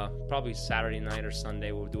podcast probably Saturday night or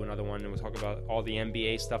Sunday. We'll do another one, and we'll talk about all the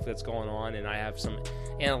NBA stuff that's going on. And I have some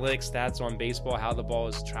analytic stats on baseball, how the ball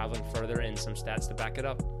is traveling further, and some stats to back it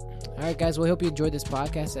up. All right, guys. Well, we hope you enjoyed this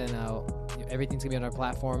podcast, and everything's going to be on our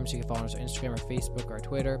platforms. You can follow us on Instagram or Facebook or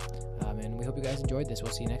Twitter. And we hope you guys enjoyed this.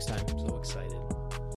 We'll see you next time. So excited.